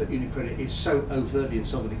realise that UniCredit is so overtly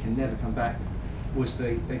insolvent it can never come back, was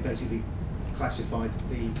they basically classified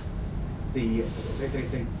they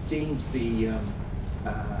deemed the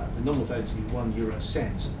nominal value to be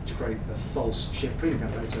 €1 to create a false share premium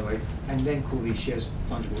account of 808, and then call these shares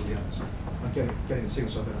fungible with the others. I'm getting the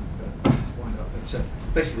signal, so I'm going to wind up. But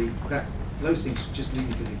basically, those things just lead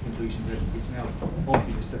me to the conclusion that it's now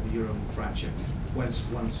obvious that the euro will fracture once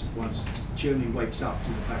Germany wakes up to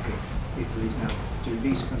the fact that Italy is now doing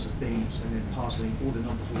these kinds of things and then parceling all the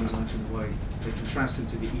non-performing loans in a way they can transfer them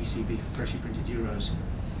to the ECB for freshly printed euros.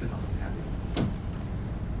 They're not going to happen.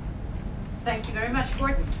 Thank you very much,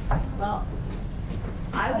 Gordon. Well,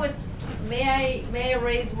 may I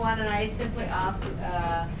raise one, and I simply ask,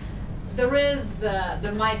 there is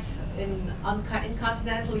the myth in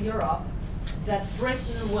continental Europe that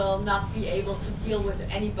Britain will not be able to deal with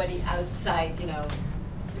anybody outside,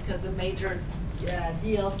 because the major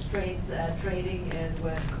deals trading is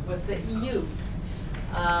with the EU.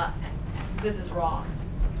 This is wrong,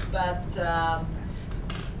 but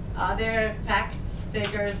are there facts,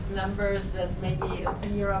 figures, numbers that maybe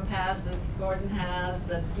Open Europe has, that Gordon has,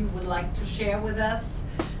 that you would like to share with us?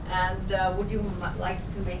 And would you like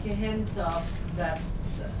to make a hint of that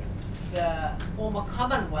the former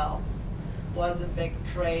Commonwealth was a big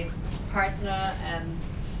trade partner, and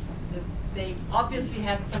they obviously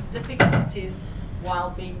had some difficulties while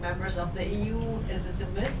being members of the EU? Is this a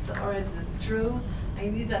myth or is this true? I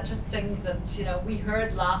mean, these are just things that we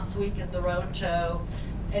heard last week in the Roadshow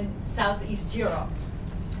in Southeast Europe.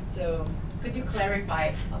 So could you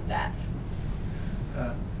clarify on that?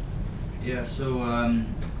 Yeah, so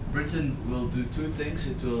Britain will do two things.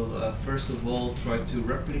 It will first of all try to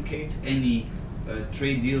replicate any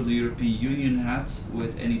trade deal the European Union had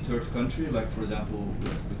with any third country, like for example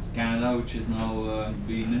with Canada, which is now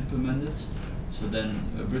being implemented. So then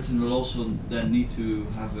Britain will also then need to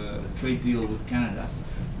have a trade deal with Canada.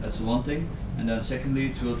 That's one thing. And then secondly,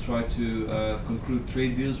 it will try to conclude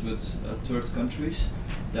trade deals with third countries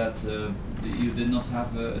that the EU did not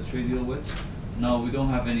have a trade deal with. Now, we don't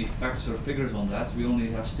have any facts or figures on that. We only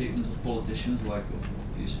have statements of politicians like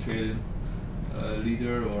the Australian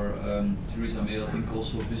leader, or Theresa May, I think,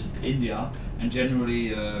 also visited India. And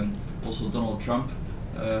generally, also Donald Trump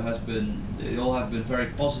they all have been very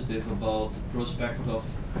positive about the prospect of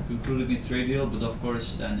concluding a trade deal, but of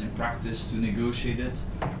course then in practice to negotiate it,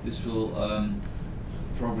 this will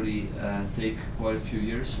probably take quite a few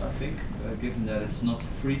years, I think, given that it's not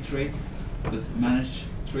free trade, but managed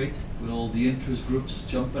trade with all the interest groups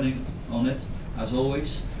jumping on it, as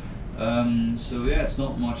always. So yeah, it's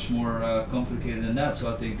not much more complicated than that.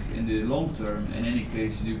 So I think in the long term, in any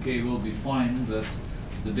case, the UK will be fine, but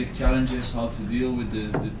the big challenge is how to deal with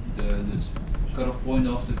the cut-off point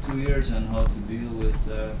after 2 years, and how to deal with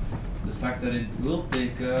the fact that it will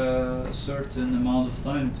take a certain amount of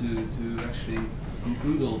time to actually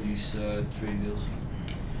conclude all these trade deals.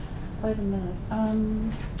 Wait a minute.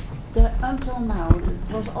 Until now,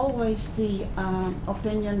 it was always the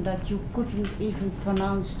opinion that you couldn't even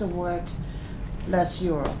pronounce the word less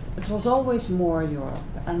Europe. It was always more Europe,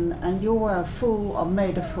 and you were a fool or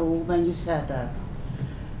made a fool when you said that.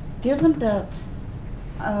 Given that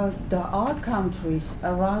there are countries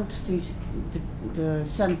around the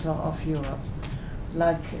center of Europe,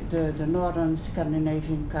 like the northern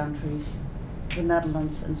Scandinavian countries, the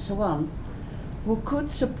Netherlands and so on, who could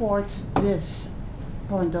support this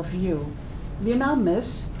point of view, we now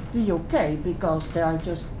miss the UK because they are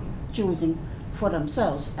just choosing for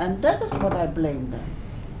themselves, and that is what I blame them.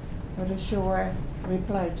 What is your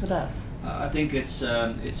reply to that? I think it's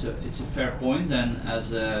a fair point, and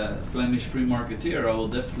as a Flemish free marketeer, I will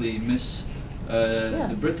definitely miss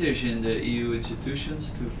the British in the EU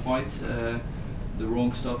institutions to fight the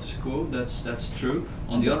wrong status quo. That's true.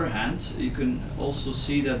 On the other hand, you can also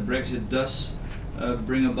see that Brexit does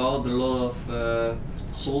bring about a lot of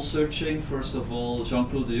soul searching. First of all,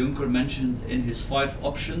 Jean-Claude Juncker mentioned in his 5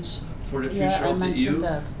 options for the future of the EU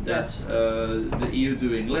that the EU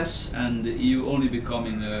doing less and the EU only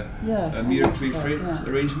becoming a mere tree-free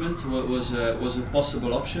arrangement was a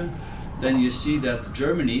possible option. Then you see that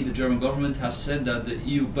Germany, the German government, has said that the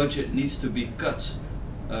EU budget needs to be cut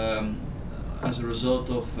as a result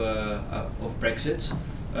of Brexit.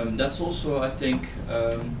 That's also, I think,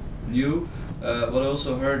 new. But I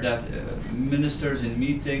also heard that ministers in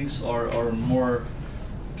meetings are more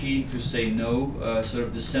keen to say no, sort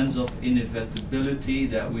of the sense of inevitability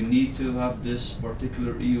that we need to have this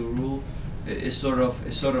particular EU rule is sort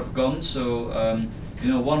of gone. So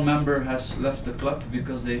one member has left the club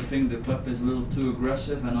because they think the club is a little too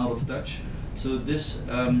aggressive and out of touch. So this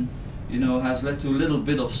has led to a little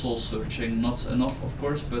bit of soul searching, not enough of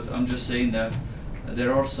course, but I'm just saying that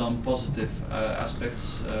there are some positive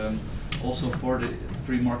aspects also for the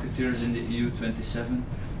free marketeers in the EU 27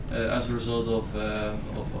 as a result of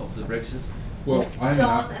the Brexit. Well,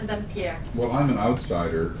 John and then Pierre. Well, I'm an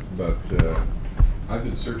outsider, but I've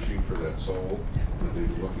been searching for that soul that they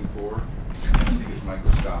were looking for. I think it's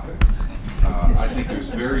microscopic. I think there's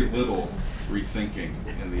very little rethinking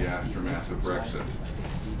in the aftermath of Brexit.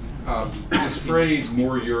 This phrase,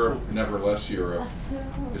 more Europe, never less Europe,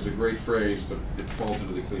 is a great phrase, but it falls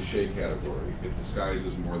into the cliche category. It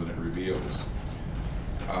disguises more than it reveals.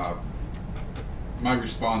 My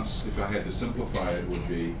response, if I had to simplify it, would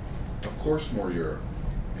be, of course more Europe,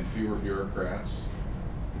 and fewer bureaucrats,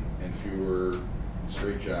 and fewer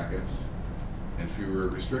straitjackets, and fewer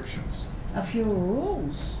restrictions. A few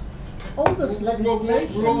rules. All this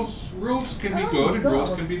legislation. Rules can be good and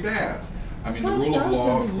rules can be bad. I mean, the rule of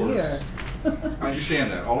law, of course. I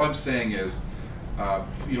understand that. All I'm saying is,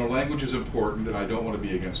 language is important, and I don't want to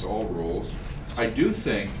be against all rules. I do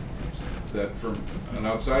think that from an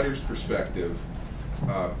outsider's perspective,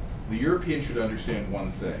 the Europeans should understand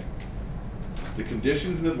one thing. The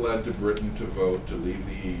conditions that led to Britain to vote to leave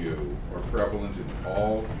the EU are prevalent in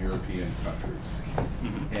all European countries.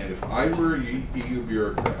 And if I were a EU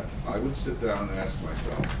bureaucrat, I would sit down and ask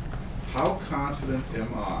myself, how confident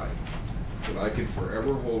am I that I can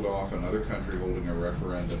forever hold off another country holding a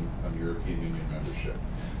referendum on European Union membership?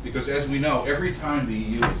 Because as we know, every time the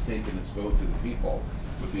EU has taken its vote to the people,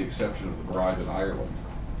 with the exception of the bribe in Ireland,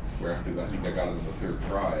 where I think I got it in the 3rd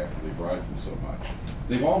try after they bribed them so much,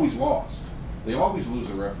 they've always lost. They always lose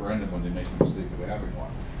a referendum when they make the mistake of having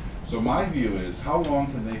one. So my view is, how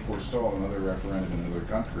long can they forestall another referendum in another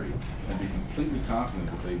country and be completely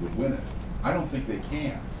confident that they would win it? I don't think they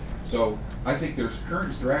can. So I think their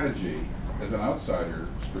current strategy, as an outsider's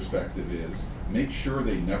perspective, is make sure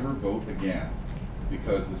they never vote again.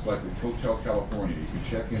 Because it's like the Hotel California. You can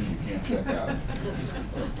check in, you can't check out.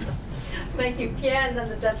 Thank you. Pierre, and then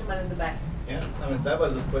the gentleman in the back. Yeah, that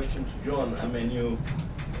was a question to John. You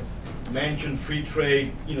mentioned free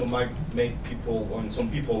trade, might make some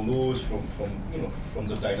people lose from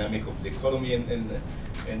the dynamic of the economy,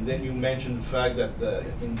 and then you mentioned the fact that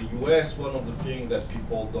in the US, one of the things that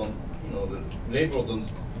people don't the labor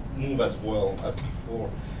doesn't move as well as before.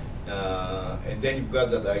 And then you've got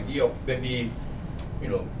that idea of maybe,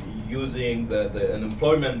 using the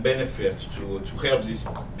unemployment benefit to help these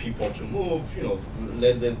people to move,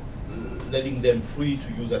 letting them free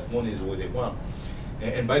to use that money the way they want.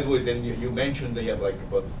 And by the way, then you mentioned they have like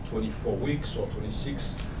about 24 weeks or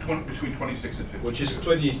 26. Between 26 and 52. Which is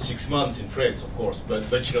 26 months in France, of course, but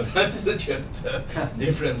that's just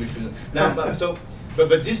different between. Now,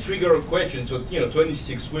 but this trigger a question. So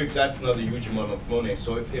 26 weeks, that's not a huge amount of money.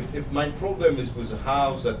 So if my problem is with a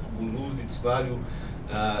house that will lose its value,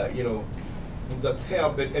 would that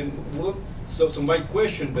help? And so my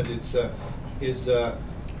question, but it's is.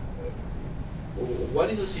 What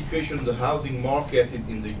is the situation in the housing market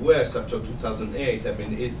in the U.S. after 2008?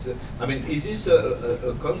 I mean, is this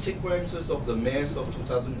a consequences of the mess of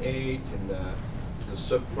 2008 and the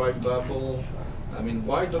subprime bubble? I mean,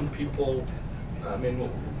 why don't people? I mean,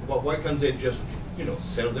 why can't they just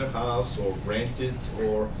sell their house or rent it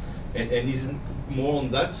and isn't more on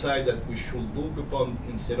that side that we should look upon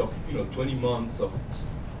instead of 20 months of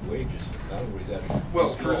wages, salary? Well,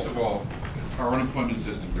 first of all, our unemployment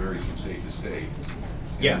system varies from state to state.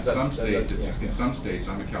 Yeah, in some states,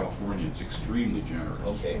 I'm a Californian, it's extremely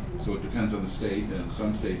generous. Okay. So it depends on the state, and in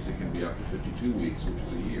some states it can be up to 52 weeks, which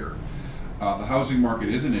is a year. The housing market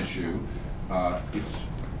is an issue. It's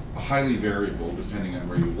highly variable depending on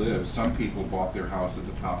where you live. Some people bought their house at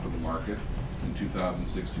the top of the market in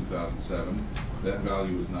 2006, 2007. That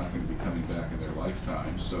value is not going to be coming back in their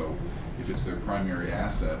lifetime. So if it's their primary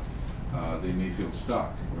asset, they may feel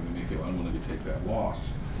stuck, or they may feel unwilling to take that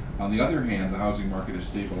loss. On the other hand, the housing market is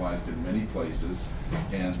stabilized in many places,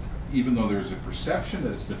 and even though there's a perception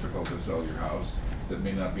that it's difficult to sell your house, that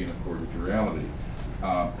may not be in accord with reality.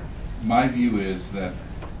 My view is that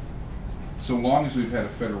so long as we've had a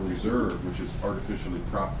Federal Reserve, which has artificially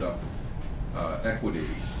propped up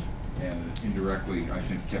equities and indirectly, I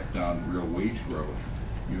think, kept down real wage growth,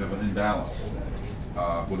 you have an imbalance.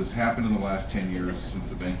 What has happened in the last 10 years since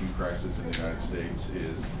the banking crisis in the United States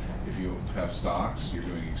is if you have stocks, you're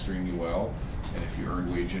doing extremely well, and if you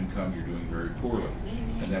earn wage income, you're doing very poorly.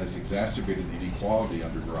 And that has exacerbated the inequality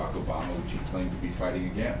under Barack Obama, which he claimed to be fighting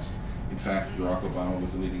against. In fact, Barack Obama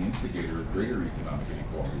was the leading instigator of greater economic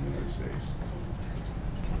inequality in the United States.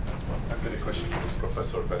 I've got a question to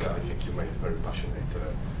Professor Veda. I think you made a very passionate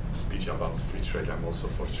speech about free trade. I'm also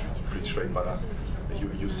for free trade, but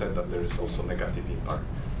you said that there is also negative impact.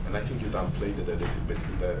 And I think you downplayed it a little bit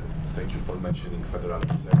in the, thank you for mentioning Federal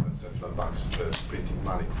Reserve and central banks printing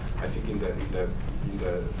money. I think in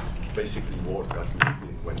the basically world that we live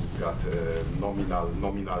in, when you've got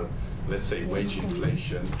nominal, let's say wage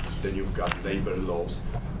inflation, then you've got labor laws,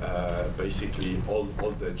 basically all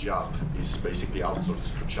the job is basically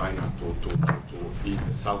outsourced to China,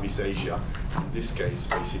 to Southeast Asia. In this case,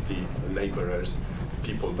 basically laborers,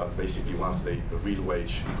 people that basically once the real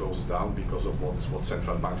wage goes down because of what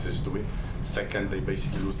central banks is doing. Second, they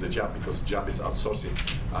basically lose the job because job is outsourcing.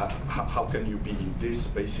 How can you be in this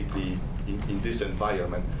basically in this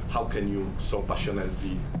environment? How can you so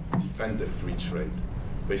passionately defend the free trade?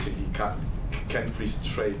 Basically, can free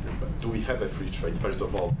trade? Do we have a free trade? First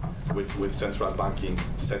of all, with central banking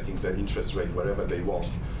setting the interest rate wherever they want,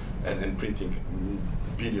 and printing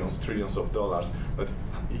billions, trillions of dollars, but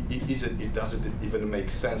does it even make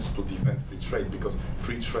sense to defend free trade? Because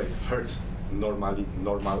free trade hurts normal,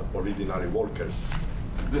 ordinary workers.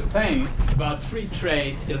 The thing about free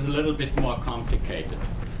trade is a little bit more complicated.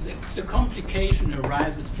 The complication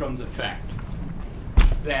arises from the fact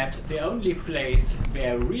that the only place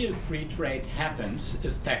where real free trade happens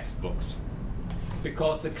is textbooks.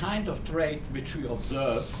 Because the kind of trade which we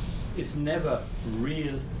observe is never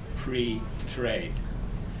real free trade.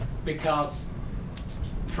 Because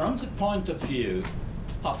from the point of view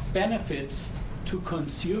of benefits to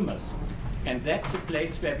consumers, and that's the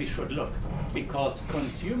place where we should look, because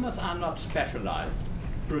consumers are not specialized,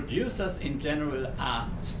 producers in general are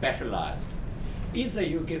specialized. Either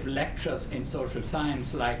you give lectures in social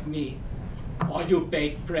science like me, or you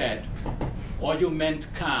bake bread, or you mend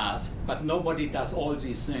cars, but nobody does all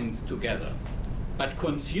these things together. But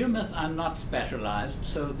consumers are not specialized,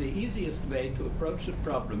 so the easiest way to approach the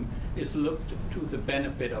problem is look to the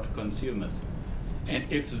benefit of consumers. And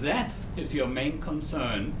if that is your main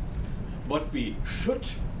concern, what we should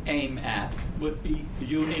aim at would be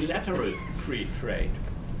unilateral free trade.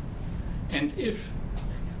 And if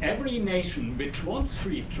every nation which wants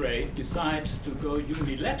free trade decides to go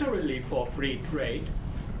unilaterally for free trade,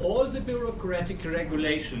 all the bureaucratic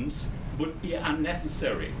regulations would be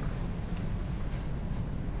unnecessary.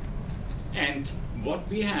 And what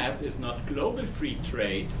we have is not global free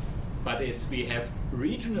trade, but is we have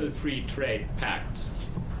regional free trade pacts,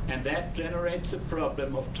 and that generates a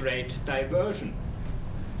problem of trade diversion.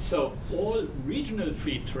 So all regional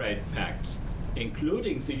free trade pacts,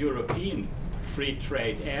 including the European free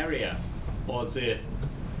trade area or the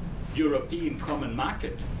European common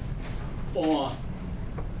market, or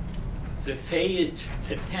the failed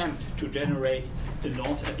attempt to generate the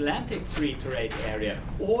North Atlantic free trade area,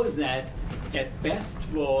 all that at best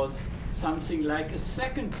was something like a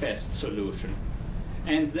second best solution.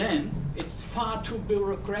 And then it's far too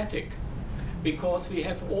bureaucratic, because we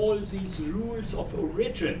have all these rules of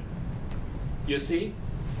origin. You see,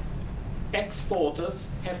 exporters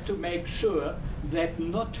have to make sure that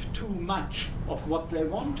not too much of what they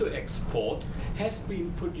want to export has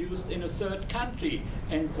been produced in a third country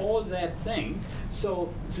and all that thing.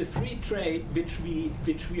 So the free trade which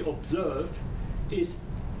we observe is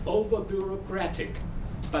over bureaucratic.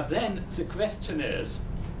 But then the question is,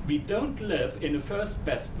 we don't live in a first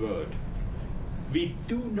best world. We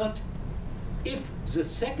do not, if the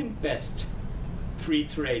second best free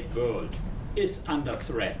trade world is under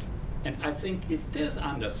threat, and I think it is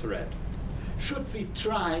under threat, should we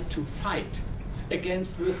try to fight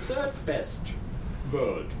against the third best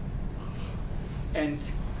world? And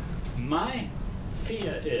my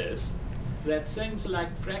fear is that things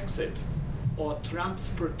like Brexit or Trump's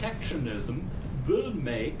protectionism will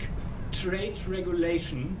make trade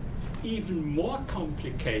regulation even more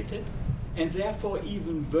complicated and therefore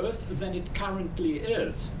even worse than it currently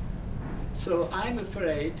is. So I'm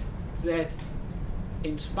afraid that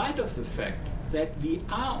in spite of the fact that we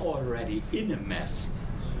are already in a mess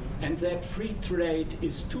and that free trade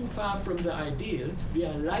is too far from the ideal, we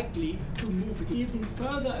are likely to move even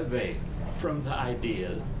further away from the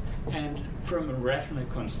ideal and from a rational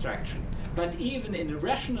construction. But even in a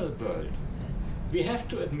rational world, we have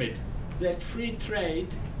to admit that free trade,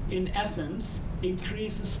 in essence,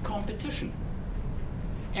 increases competition.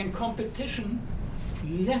 And competition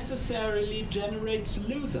necessarily generates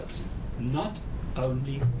losers, not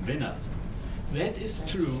only winners. That is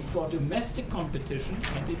true for domestic competition,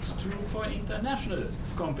 and it's true for international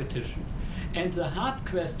competition. And the hard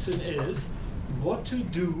question is what to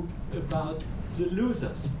do about the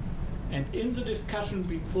losers. And in the discussion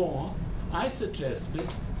before, I suggested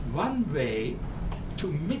one way to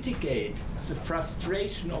mitigate the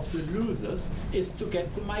frustration of the losers is to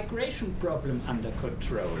get the migration problem under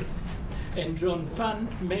control. And John Fund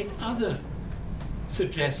made other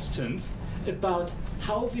suggestions about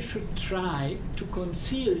how we should try to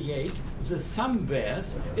conciliate the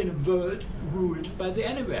somewheres in a world ruled by the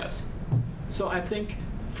anywheres. So I think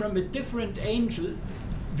from a different angle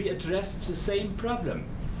we addressed the same problem.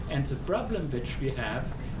 And the problem which we have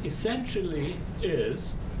essentially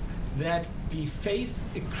is that we face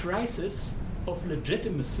a crisis of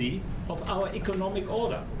legitimacy of our economic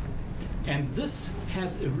order. And this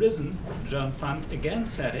has arisen, John Fund again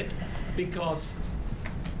said it, because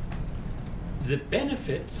the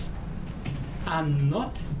benefits are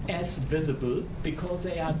not as visible because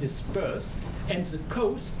they are dispersed, and the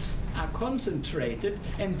costs are concentrated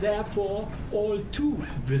and therefore all too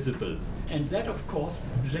visible. And that, of course,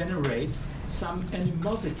 generates some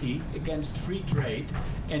animosity against free trade,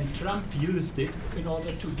 and Trump used it in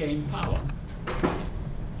order to gain power.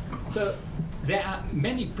 So there are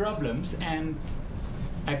many problems, and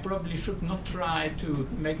I probably should not try to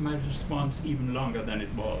make my response even longer than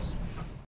it was.